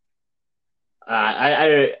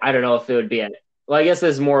 I don't know if it would be a. Well, I guess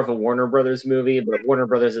this is more of a Warner Brothers movie, but Warner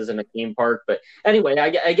Brothers isn't a theme park. But anyway,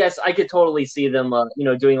 I guess I could totally see them,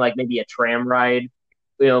 doing like maybe a tram ride,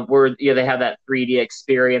 where they have that 3D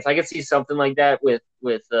experience. I could see something like that with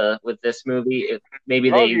this movie. If maybe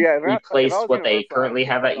If I was they yeah, if I replace was what they Universal, I would currently do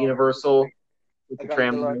have that at all over again. Universal Like with a the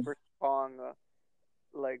tram Godzilla ride. versus Kong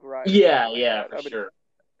like ride or Yeah, something like yeah, that. for sure.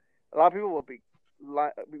 A lot of people will be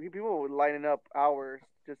people would lining up hours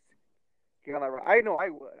just to get on that ride. I know I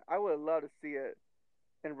would. I would love to see it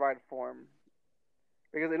in ride form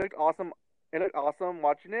because it looked awesome. It looked awesome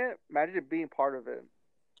watching it. Imagine it being part of it.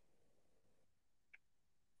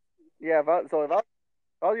 Yeah, if I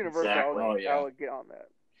was Universal, Exactly. Oh I yeah, would get on that.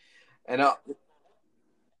 and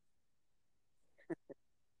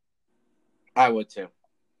I would too.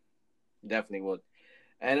 Definitely would.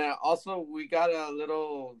 And also, we got a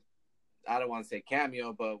little, I don't want to say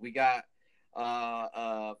cameo, but we got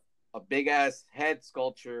a big ass head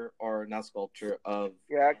sculpture, or not sculpture, of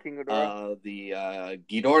Yeah, King Ghidorah. the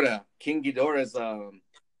Ghidorah, King Ghidorah's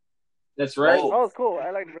That's right. Oh, skull. it's cool.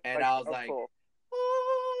 And I was That was like, cool.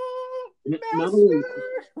 oh, Not only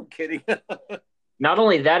master. I'm kidding. not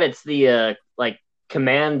only that, it's the like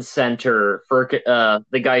command center for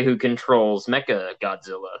the guy who controls Mecha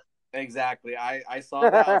Godzilla. Exactly. I saw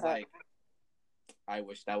that. I was like, I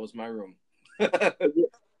wish that was my room.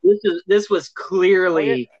 This was Oh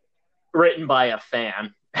yeah, clearly written by a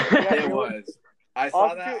fan. yeah. It was. I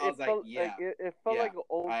saw Also too, that. I was like, yeah, it felt yeah. like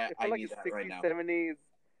old. It I felt like need a that right 60s, now. 70s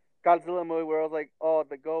Godzilla movie where I was like, oh,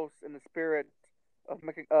 the ghost and the spirit of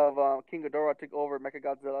King Ghidorah took over Mecha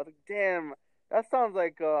Godzilla. I was like, damn, that sounds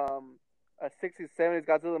like a 60s, 70s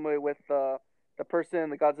Godzilla movie with the person in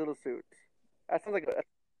the Godzilla suit. That sounds like a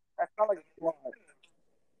plot.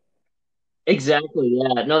 Exactly.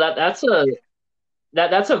 Yeah. No, that's a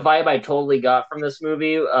vibe I totally got from this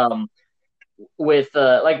movie. With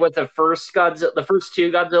like with the first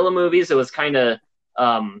two Godzilla movies, it was kind of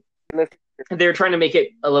um they're trying to make it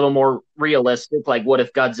a little more realistic. Like, what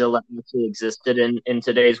if Godzilla actually existed in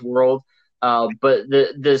today's world? But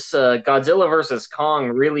this Godzilla versus Kong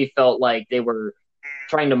really felt like they were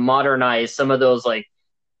trying to modernize some of those like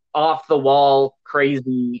off the wall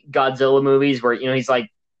crazy Godzilla movies where he's like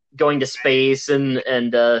going to space and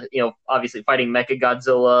obviously fighting Mecha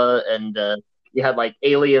Godzilla and you had like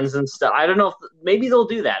aliens and stuff. I don't know if maybe they'll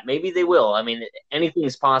do that. Maybe they will. I mean,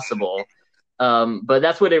 anything's possible. But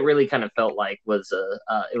that's what it really kind of felt like was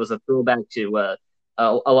it was a throwback to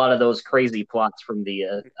a lot of those crazy plots from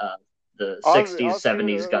the I'll 60s, tell you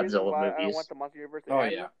 70s the reason Godzilla why I don't want movies. the Monster Universe Oh again.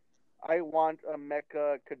 yeah. I want a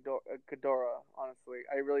Mecha Ghidorah. Honestly,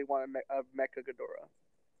 I really want a Mecha Ghidorah.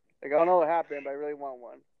 Like I don't know what happened, but I really want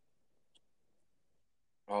one.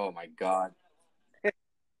 Oh my god.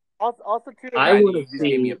 Also too, I Randy, want you to just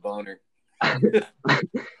gave me see a boner.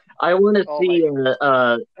 I want to oh my see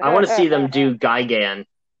I want to see them god. do Gigan.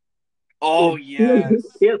 Oh He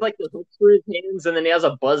yes. has like the hooks for his hands, and then he has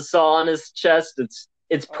a buzzsaw on his chest.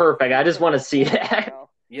 It's Oh, this perfect. is I just becoming want to all see fantasy that. now.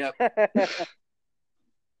 Yep. Yeah.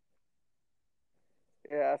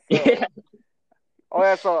 Yeah. Oh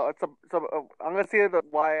yeah. I'm gonna see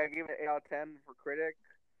why I gave it an 8 out of 10 for critic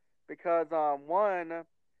because one,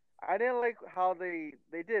 I didn't like how they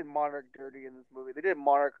did Monarch dirty in this movie. They did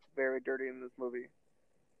Monarch very dirty in this movie.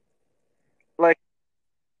 Like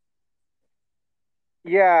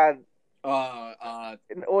yeah, Uh, uh,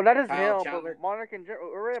 well not just Kyle him, but Chandler. Monarch in general.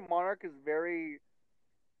 Already Monarch is very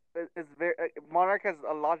is very Monarch has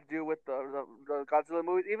a lot to do with the Godzilla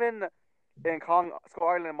movies. Even in Kong Skull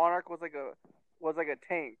Island, Monarch was like a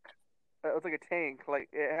tank. It was like a tank. Like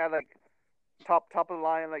it had like top of the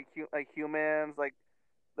line like humans like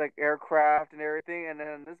aircraft and everything. And then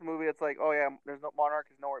in this movie, it's like, oh yeah, there's no Monarch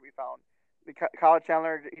is nowhere to be found. Kyle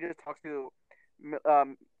Chandler, he just talks to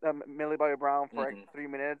Millie Bobby Brown for like Mm-hmm. 3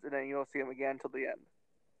 minutes, and then you don't see him again until the end.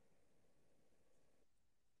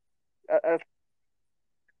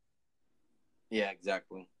 Yeah,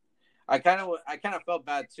 exactly. I kind of felt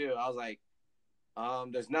bad too. I was like,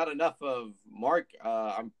 there's not enough of Mark.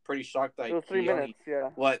 I'm pretty shocked. It Like was three he only minutes, yeah.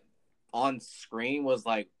 what on screen was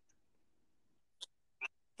like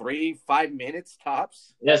 3 5 minutes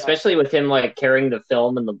tops. Yeah, especially with him like carrying the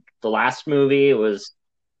film in the last movie, it was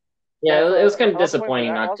yeah, it was Also, kind of another point for disappointing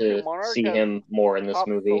that, not also to Monarch see has him more in this top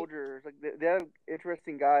movie. soldiers. Like they have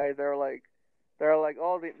interesting guys. They're like,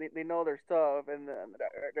 oh, they know their stuff, and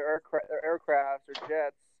their aircrafts or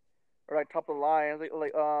jets are like top of the line.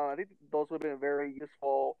 I think those would have been very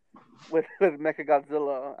useful with Mecha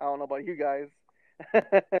Godzilla. I don't know about you guys.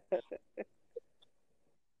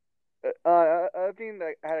 Other thing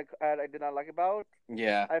that I did not like about,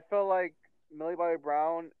 Yeah. I felt like Millie Bobby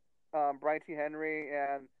Brown, Brian T. Henry,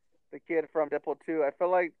 and the kid from Deadpool 2. I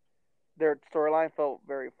felt like their storyline felt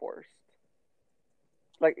very forced.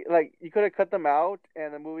 Like you could have cut them out,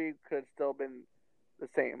 and the movie could have still been the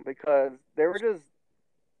same because they were just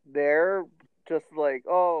there, just like,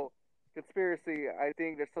 oh, conspiracy. I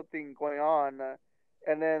think there's something going on,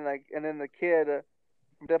 and then the kid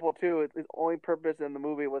from Deadpool 2, his only purpose in the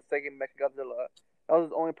movie was saying Mechagodzilla. That was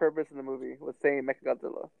his only purpose in the movie, was saying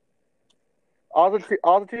Mechagodzilla. Also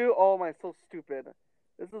two, oh my, so stupid.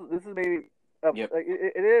 This is maybe Yep.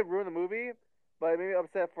 it didn't ruin the movie, but it made me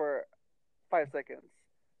upset for 5 seconds.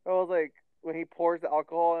 It was like when he pours the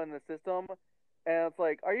alcohol in the system, and it's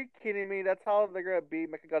like, are you kidding me? That's how they're gonna beat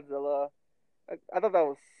Mechagodzilla. I thought that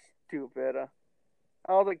was stupid. I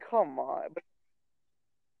was like, come on. But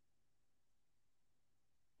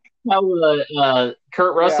How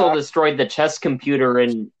Kurt Russell yeah, destroyed the chess computer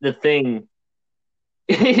in the thing.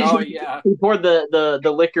 Oh He yeah. poured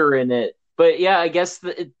the liquor in it. But yeah, I guess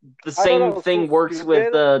the I thought that same was so thing works with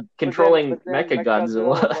stupid. controlling But then Mechagodzilla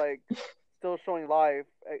was Mechagodzilla. like still showing life.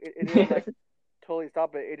 It didn't like totally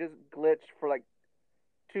stop it. It just glitched for like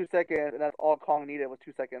 2 seconds, and that's all Kong needed was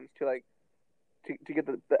 2 seconds to like to get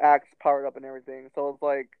the axe powered up and everything. So it's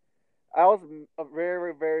like I was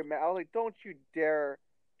very very mad. I was like, don't you dare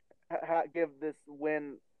give this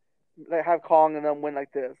win, like have Kong and them win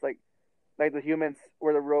like this, like the humans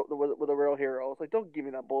were the real heroes. Like, don't give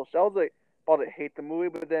me that bullshit. I was like about to hate the movie,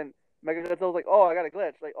 but then Mechagodzilla was like, oh, I got a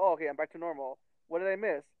glitch. Like, oh, okay, I'm back to normal. What did I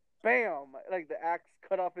miss? Bam! Like the axe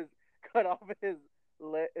cut off his tail,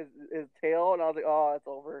 and I was like, oh, it's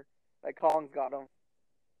over. Like Kong's got him.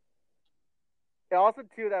 And also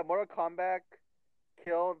too Mm-hmm. that Mortal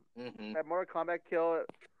Kombat kill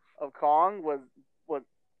of Kong was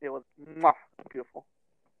it was mwah, beautiful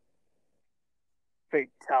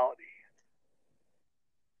fatality.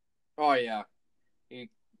 Oh yeah. He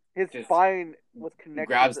His just spine was connected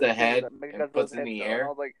grabs the to head the and Mechagodzilla's puts it in head the cell, and I air.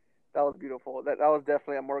 was like, that was beautiful. That was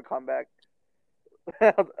definitely a Mortal Kombat.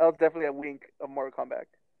 That was definitely a wink of Mortal Kombat.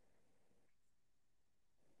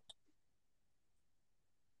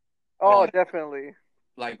 Oh, But definitely.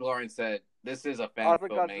 like Lauren said, this is a fan Also,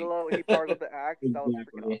 film, man. Godzilla, he powers up the axe. That was freaking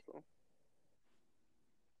Exactly. awesome.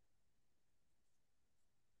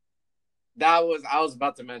 That was I was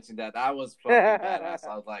about to mention that. That was fucking badass.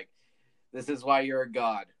 I was like, this is why you're a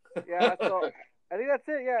god. Yeah, so I think that's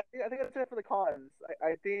it. Yeah, I think that's it for the cons.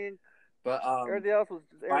 I think But everything else was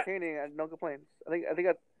just my entertaining and no complaints. I think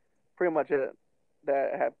that's pretty much it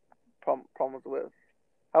that I have problems with.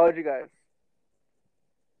 How about you guys?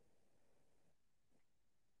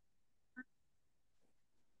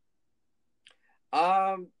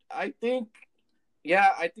 I think yeah,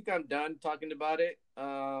 I think I'm done talking about it.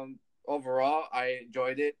 Overall, I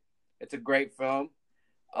enjoyed it. It's a great film.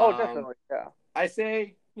 Oh, Um, definitely. Yeah. I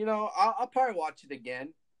say, I'll probably watch it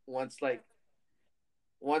again once like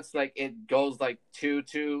it goes like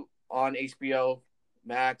two on HBO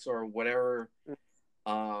Max or whatever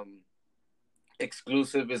um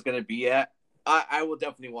exclusive is gonna be at. I will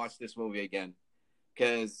definitely watch this movie again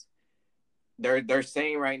because they're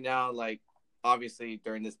saying right now like obviously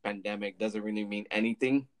during this pandemic doesn't really mean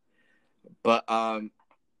anything, but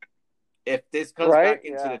if this comes Right? back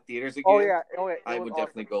into Yeah. the theaters Oh again, yeah. Oh yeah. It I was would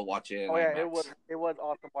definitely awesome. go watch it in Oh yeah. IMAX. It was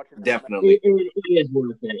awesome watching that IMAX. Definitely. It is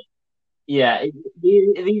worth it. Yeah,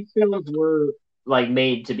 these films were like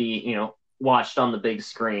made to be, watched on the big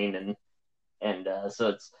screen, and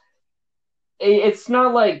so it's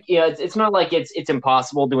not like it's not like it's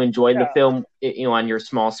impossible to enjoy the Yeah, film on your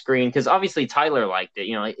small screen because obviously Tyler liked it.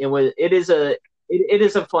 It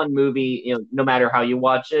is a fun movie no matter how you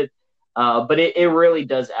watch it. But it really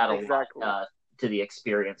does add a lot exactly. to the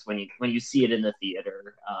experience when you see it in the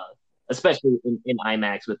theater, especially in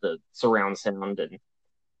IMAX with the surround sound. And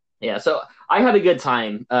yeah, so I had a good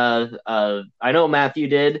time. I know Matthew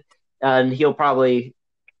did, and he'll probably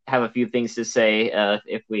have a few things to say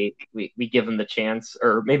if we give him the chance,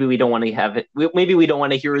 or maybe we don't want to have it. Maybe we don't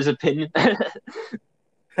want to hear his opinion.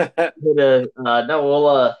 But no,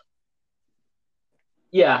 well,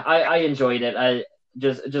 yeah, I enjoyed it. I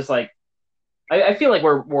just like I feel like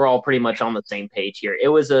we're all pretty much on the same page here.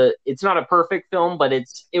 It's not a perfect film, but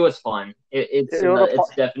it was fun. It's Yeah,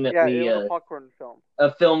 it definitely was a popcorn film.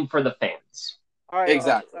 a film for the fans. All right,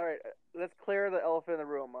 Exactly. all right. Let's clear the elephant in the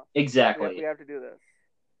room. We Exactly. have to do this.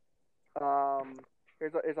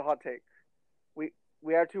 Here's a hot take. We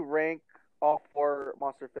we have to rank all four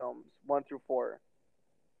monster films, 1 through 4.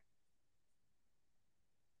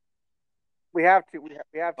 We have to. We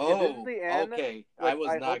have to. If this is Oh, the end, okay. I which was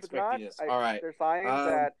I not hope it's not, expecting this. All right. there's signs Um.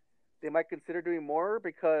 that they might consider doing more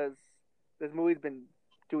because this movie's been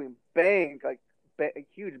doing bank, like a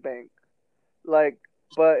huge bank. Like,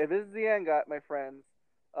 but if this is the end, my friends,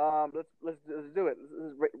 let's do it. This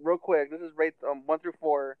is real quick. This is rate 1 through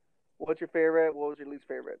 4. What's your favorite? What was your least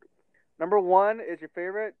favorite? Number 1 is your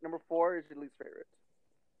favorite. Number 4 is your least favorite.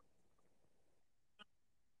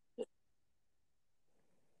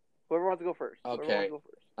 Whoever wants to go first. Whoever wants Okay. to go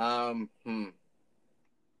first. Hmm.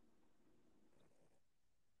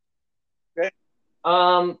 Okay.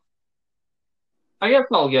 Um, I guess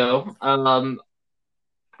I'll go.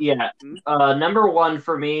 Yeah. Hmm? Number one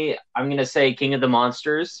for me, I'm gonna say King of the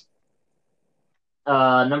Monsters.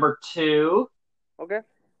 Number two, Okay.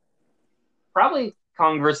 probably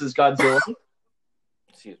Kong versus Godzilla.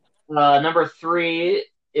 Excuse me. Number three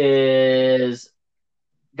is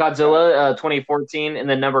Okay. Godzilla 2014, and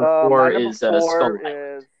then number My four number is Skull 4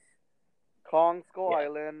 Island. is Kong Skull Yeah.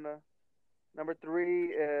 Island. Number 3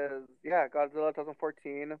 is Godzilla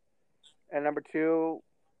 2014, and number 2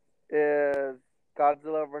 is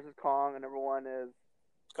Godzilla versus Kong, and number 1 is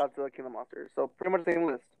Godzilla King of the Monsters. So pretty much the same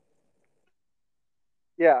list.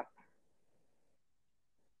 Yeah.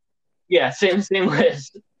 Yeah, same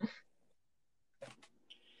list.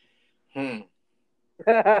 Hmm.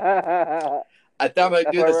 That's I thought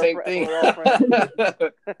I'd do why the same that's why thing. we're all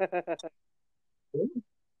friends.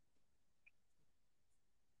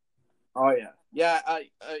 Oh yeah, yeah.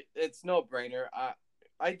 It's no brainer.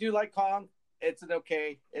 I do like Kong. It's an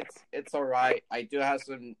okay. It's all right. I do have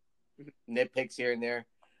some nitpicks here and there.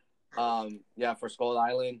 Yeah, for Skull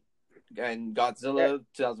Island and Yeah. Godzilla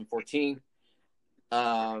 2014.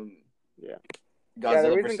 Um, Yeah. Yeah, the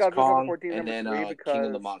Godzilla reason versus Godzilla Kong, 2014 is and number then 3 King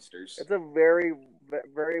of the because Monsters. it's a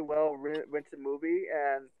very well written movie,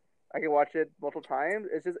 and I can watch it multiple times.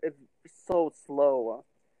 It's so slow.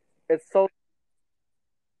 It's so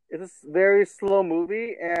it's a very slow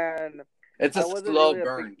movie, and It's a I wasn't slow really a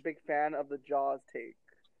burn. big fan of the Jaws take.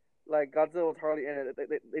 Like Godzilla was hardly in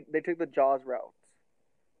it. They took the Jaws route,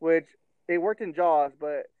 which they worked in Jaws,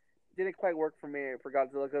 but didn't quite work for me for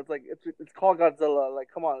Godzilla because like it's called Godzilla. Like,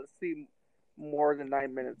 come on, let's see more than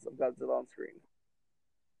 9 minutes of Godzilla on screen.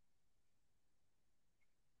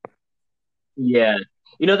 Yeah,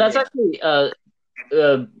 that's Yeah.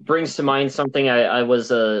 actually brings to mind something I was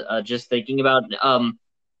just thinking about.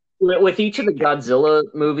 With each of the Godzilla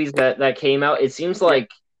movies that came out, it seems Yeah.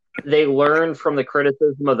 like they learned from the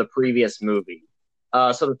criticism of the previous movie.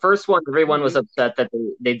 So the first one, everyone was Mm-hmm. upset that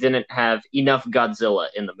they didn't have enough Godzilla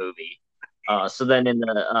in the movie. So then in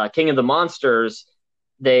the King of the Monsters,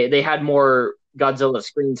 they had more Godzilla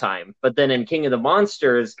screen time. But then in King of the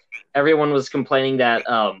Monsters, everyone was complaining that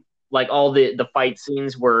like all the fight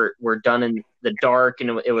scenes were done in the dark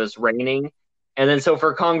and it was raining. And then so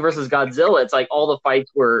for Kong versus Godzilla, it's like all the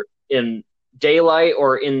fights were in daylight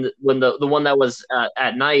or when the one that was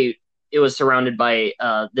at night, it was surrounded by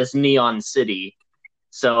this neon city,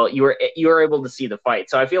 so you were able to see the fight.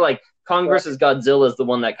 So I feel like Kong Right. versus Godzilla is the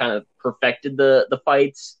one that kind of perfected the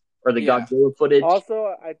fights or the Yeah. Godzilla footage.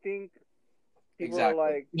 Also, I think people are Exactly.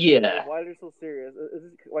 like, Yeah, why are they so serious? Is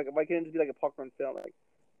this, like, why can't it just be like a popcorn film?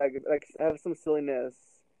 Like have some silliness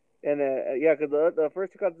in it. Yeah, because the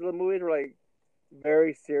first two Godzilla movies were like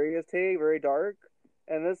very serious take, very dark,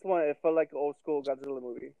 and this one it felt like an old school Godzilla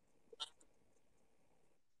movie.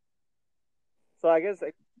 So I guess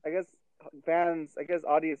fans, I guess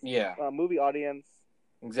audience, Yeah. movie audience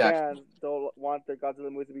Exactly. fans don't want their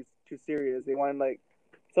Godzilla movies to be too serious. They want like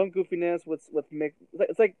some goofiness with mix.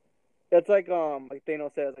 It's like It's like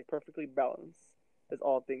Thanos says, like perfectly balanced, as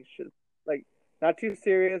all things should. Like not too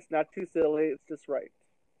serious, not too silly. It's just right.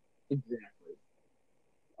 Exactly.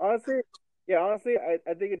 Honestly, yeah, honestly,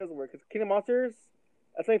 I think it doesn't work because Kingdom Monsters,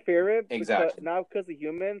 that's my favorite because Exactly. not because of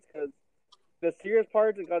humans, because the serious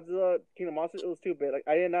parts in Godzilla Kingdom Monsters it was too big. Like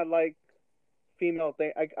I did not like female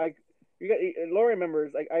thing. You got Laura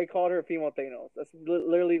remembers. Like I called her female Thanos. That's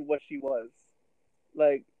literally what she was.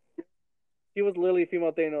 Like she was literally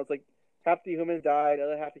female Thanos. Like half the humans died, the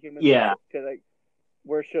other half the humans Yeah. could like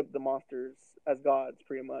worship the monsters as gods,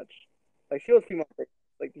 pretty much. Like she was female Thanos.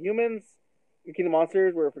 Like the humans in Kingdom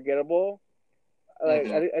Monsters were forgettable. Like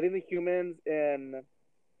Mm-hmm. I think the humans in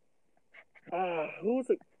who's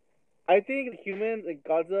the I think the humans in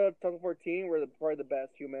Godzilla 2014 were probably the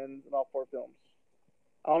best humans in all four films.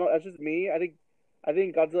 I don't know. That's just me. I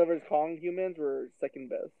think Godzilla vs Kong humans were second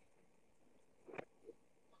best.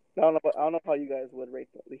 I don't know how you guys would rate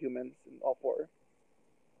the humans in all four.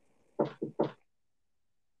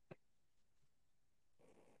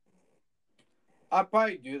 I'll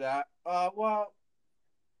probably do that. Well,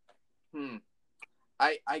 hmm.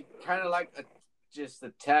 I kind of like just a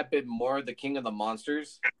tad bit more the King of the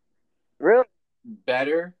Monsters. Really?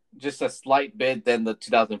 Better, just a slight bit than the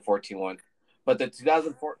 2014 one. But Yeah, it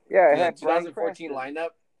the had Bryan 2014 Cranston.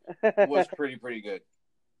 lineup was pretty good.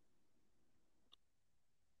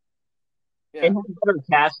 It Yeah. had better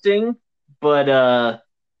casting, but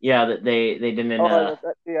yeah, that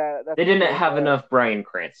Yeah, that's they true. didn't have But enough Bryan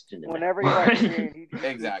Cranston in that whenever he's on one. screen,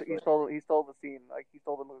 Exactly. he stole the scene. Like he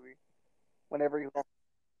stole the movie. Whenever he,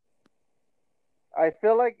 I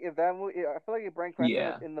feel like if that movie, I feel like if Bryan Cranston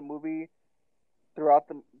was Yeah. in the movie throughout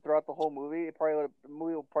the whole movie, the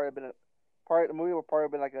movie would probably have been the movie would probably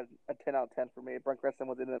have been like a 10 out of 10 for me. If Bryan Cranston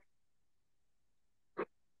was in it.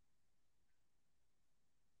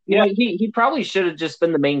 You know, he probably should have just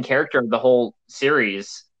been the main character of the whole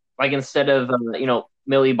series. Like instead of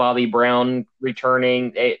Millie Bobby Brown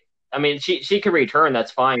returning, I mean she could return,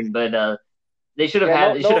 that's fine, but Yeah, they should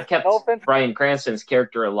have no kept offense. Bryan Cranston's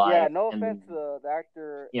character Yeah, alive no and offense to the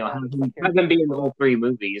actor have and the him, character, be in but all three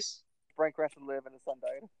movies. Bryan Cranston lived and his son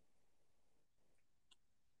died.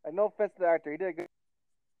 Like no offense to the actor, he did a good.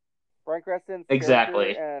 Bryan Cranston's character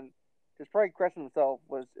Exactly. and just Bryan Cranston himself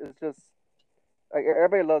is just like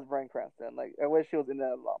everybody loves Bryan Cranston. Like I wish he was in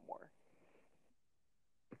that a lot more.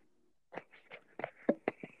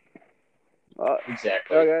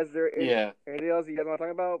 Exactly. All right, guys. Is there Yeah. anything else you guys want to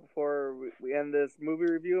talk about before we end this movie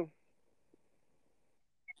review?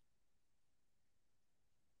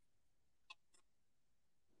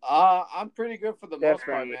 I'm pretty good for the most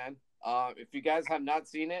part, Definitely. man. If you guys have not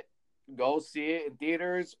seen it, go see it in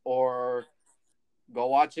theaters or go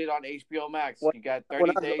watch it on HBO Max. You got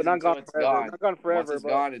 30 We're days not until gone it's forever. gone. Not gone Once forever, it's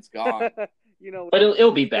gone, it's gone. but you know. But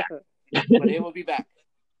it'll be back. But it will be back.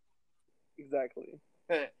 Exactly.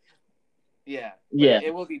 Yeah, but Yeah.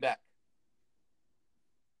 it will be back.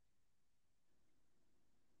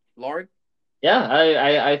 Lauren? Yeah,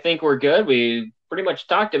 I think we're good. We pretty much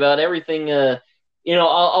talked about everything.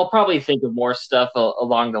 I'll probably think of more stuff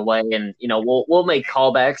along the way, and we'll make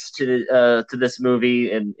callbacks to this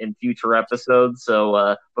movie in future episodes.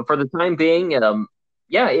 So, but for the time being,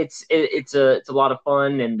 yeah, it's a lot of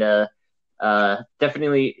fun and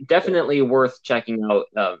definitely worth checking out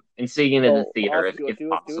and seeing it in the No, theater honestly, if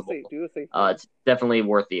possible. do a safe thing. It's definitely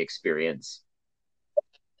worth the experience.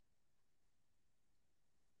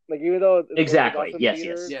 Like even though it's Exactly. awesome Yes.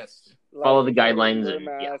 theaters, Yes. Yes. like Follow the make sure you guidelines wear a and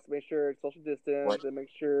yeah. mask, make sure it's social distance, What? and make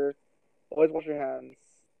sure always wash your hands,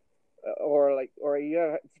 or you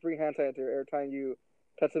gotta spray hand sanitizer every time you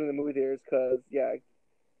touch something in the movie theaters, because yeah,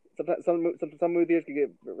 sometimes some movie theaters can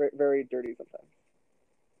get very dirty sometimes.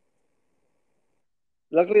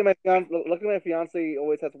 Luckily my fiance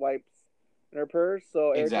always has wipes in her purse,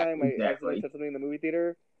 so every time Exactly. I accidentally Exactly. touch something in the movie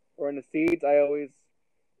theater or in the seats, I always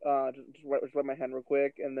just wipe my hand real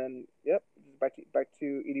quick, and then yep, just back to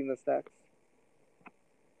eating the snacks.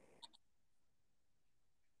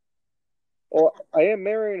 Well, I am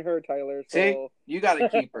marrying her, Tyler. See, So you got to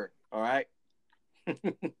keep her. All right.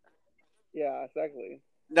 yeah, exactly,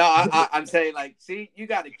 No, I'm saying like, see, you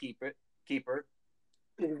got to keep her.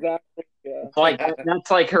 exactly, yeah. It's like that's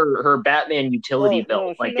like her Batman utility No,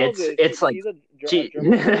 belt. she Like knows it. it's like She's a she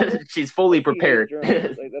germaphobe, she's but fully she hates prepared.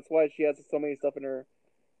 germs. Like that's why she has so many stuff in her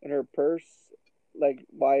purse, like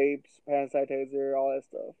wipes, hand sanitizer, all that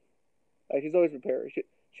stuff. Like she's always prepared.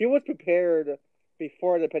 She was prepared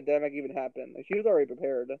before the pandemic even happened. Like she was already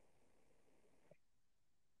prepared.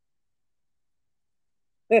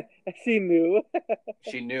 She knew.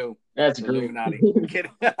 She knew. That's great. Illuminati. I'm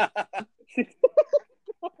kidding.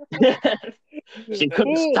 She could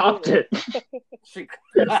have stopped it. She...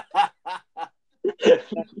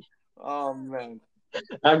 Oh man.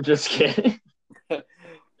 I'm just kidding.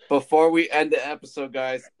 Before we end the episode,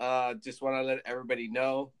 guys, just want to let everybody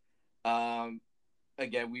know.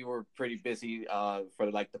 Again, we were pretty busy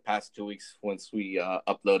for like the past 2 weeks once we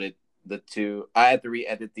uploaded the two. I had to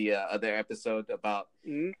re-edit the other episode about.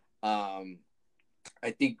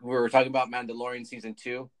 I think we were talking about Mandalorian season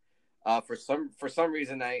 2. For some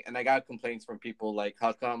reason, I got complaints from people like,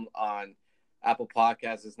 how come on Apple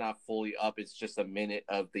Podcasts it's not fully up? It's just a minute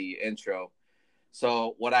of the intro.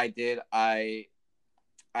 So what I did, I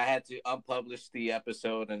had to unpublish the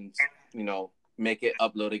episode and make it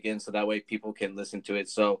upload again so that way people can listen to it.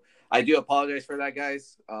 So I do apologize for that,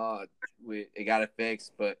 guys. It got it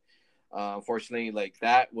fixed, but unfortunately, like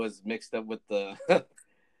that was mixed up with the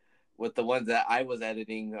with the ones that I was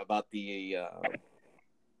editing about the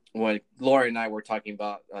when Laura and I were talking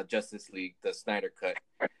about Justice League, the Snyder Cut.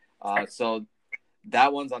 So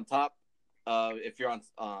that one's on top. If you're on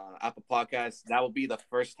Apple Podcasts, that will be the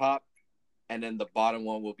first top, and then the bottom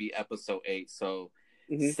one will be episode 8. So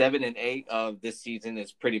 7 and 8 of this season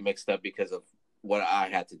is pretty mixed up because of what I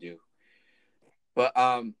had to do. But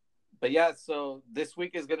yeah, so this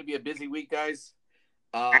week is going to be a busy week, guys.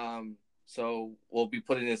 So we'll be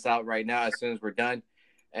putting this out right now as soon as we're done.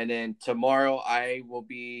 And then tomorrow I will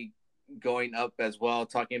be going up as well,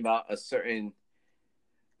 talking about a certain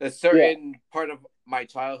part of my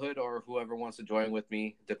childhood, or whoever wants to join with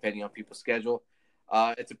me, depending on people's schedule.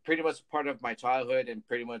 It's pretty much part of my childhood and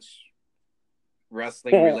pretty much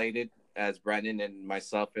wrestling related, as Brandon and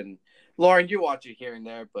myself and Lauren, you watch it here and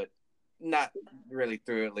there, but not really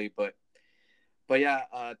thoroughly. But yeah,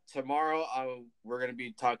 tomorrow we're going to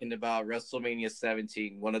be talking about WrestleMania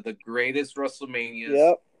 17, one of the greatest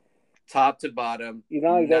WrestleManias, top to bottom.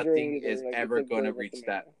 Nothing is ever going to reach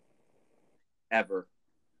that, ever.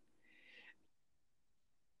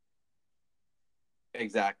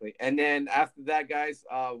 Exactly. And then after that, guys,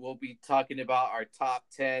 we'll be talking about our top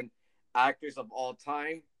 10 actors of all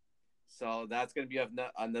time. So that's going to be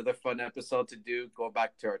another fun episode to do. Go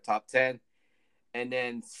back to our top 10. And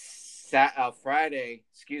then Friday,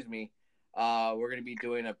 we're going to be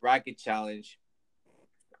doing a bracket challenge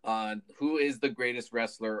on who is the greatest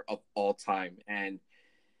wrestler of all time. And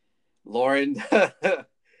Lauren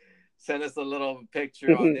sent us a little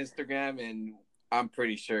picture on Instagram, and I'm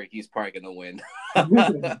pretty sure he's probably going to win.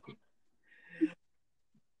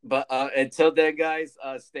 But until then, guys,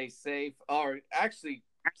 stay safe. Or actually,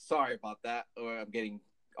 sorry about that. Or I'm getting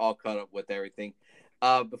all caught up with everything.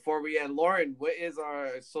 Before we end, Lauren, what is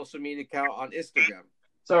our social media account on Instagram?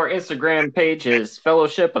 So our Instagram page is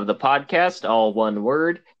Fellowship of the Podcast, all one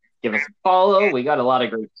word. Give us a follow. We got a lot of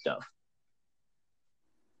great stuff.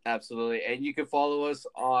 Absolutely. And you can follow us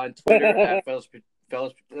on Twitter at Fellowship.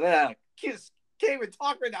 Can't even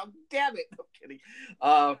talk right now. Damn it. I'm kidding.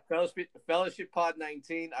 Fellowship Pod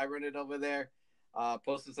 19. I run it over there.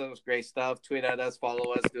 Posting some great stuff. Tweet at us,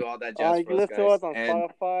 follow us, do all that jazz you for can us, listen guys. to us on and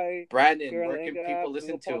Spotify, Brandon, where can people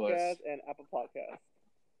listen to Google us? Podcast, and Apple Podcasts.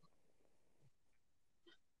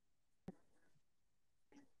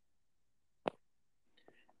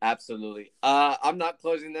 Absolutely. I'm not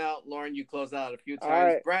closing out. Lauren, you closed out a few times. All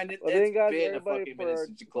right. Brandon, well, it's guys, been a fucking minute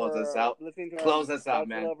since you closed us out. Listening to Close us out,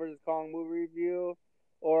 man. Godzilla vs. Kong movie review,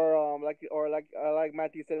 or like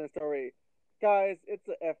Matthew said in the story, guys, it's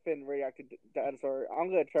an effing reacted dinosaur. I'm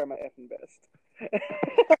gonna try my effing best.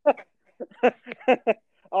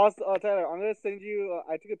 Also, Tyler, I'm gonna send you.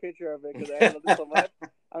 I took a picture of it because I love it so much.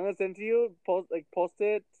 I'm gonna send to you. Post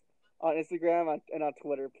it on Instagram and on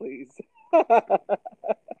Twitter, please.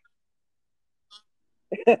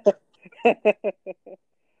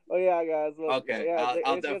 Oh yeah, guys. Well, okay, yeah,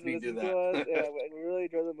 I'll definitely do that. To us, we really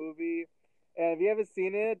enjoy the movie. And if you haven't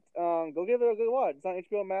seen it, go give it a good watch. It's on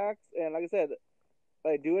HBO Max, and like I said,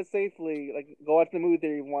 like do it safely. Like go watch the movie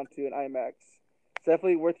theater if you want to in IMAX. It's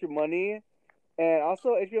definitely worth your money. And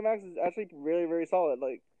also, HBO Max is actually really, very solid.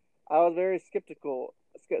 Like I was very skeptical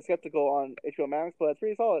on HBO Max, but it's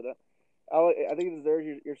pretty solid. I think it deserves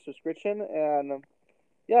your subscription, and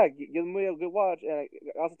yeah, give the movie a good watch. And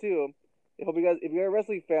also too, I hope if you're a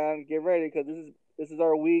wrestling fan, get ready because this is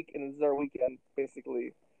our week and this is our weekend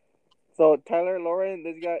basically. So Tyler, Lauren,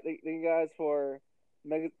 thank you guys for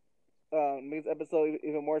making this episode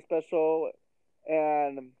even more special.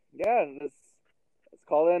 And yeah, let's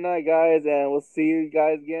call it a night, guys, and we'll see you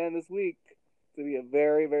guys again this week. It's gonna be a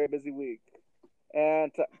very, very busy week.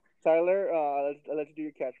 And Tyler, I'll let you do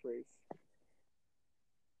your catchphrase.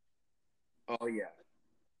 Oh yeah.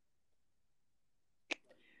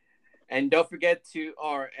 And don't forget to,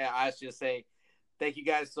 or I should say, Thank you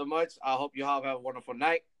guys so much. I hope you all have a wonderful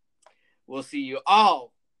night. We'll see you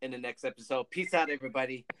all in the next episode. Peace out,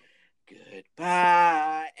 everybody.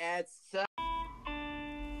 Goodbye. And so.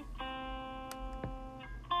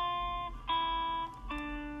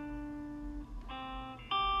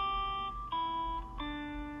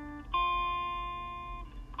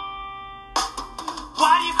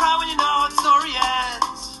 Why do you cry when you know how the story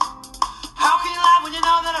ends? How can you laugh when you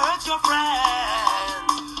know that it hurts your friend?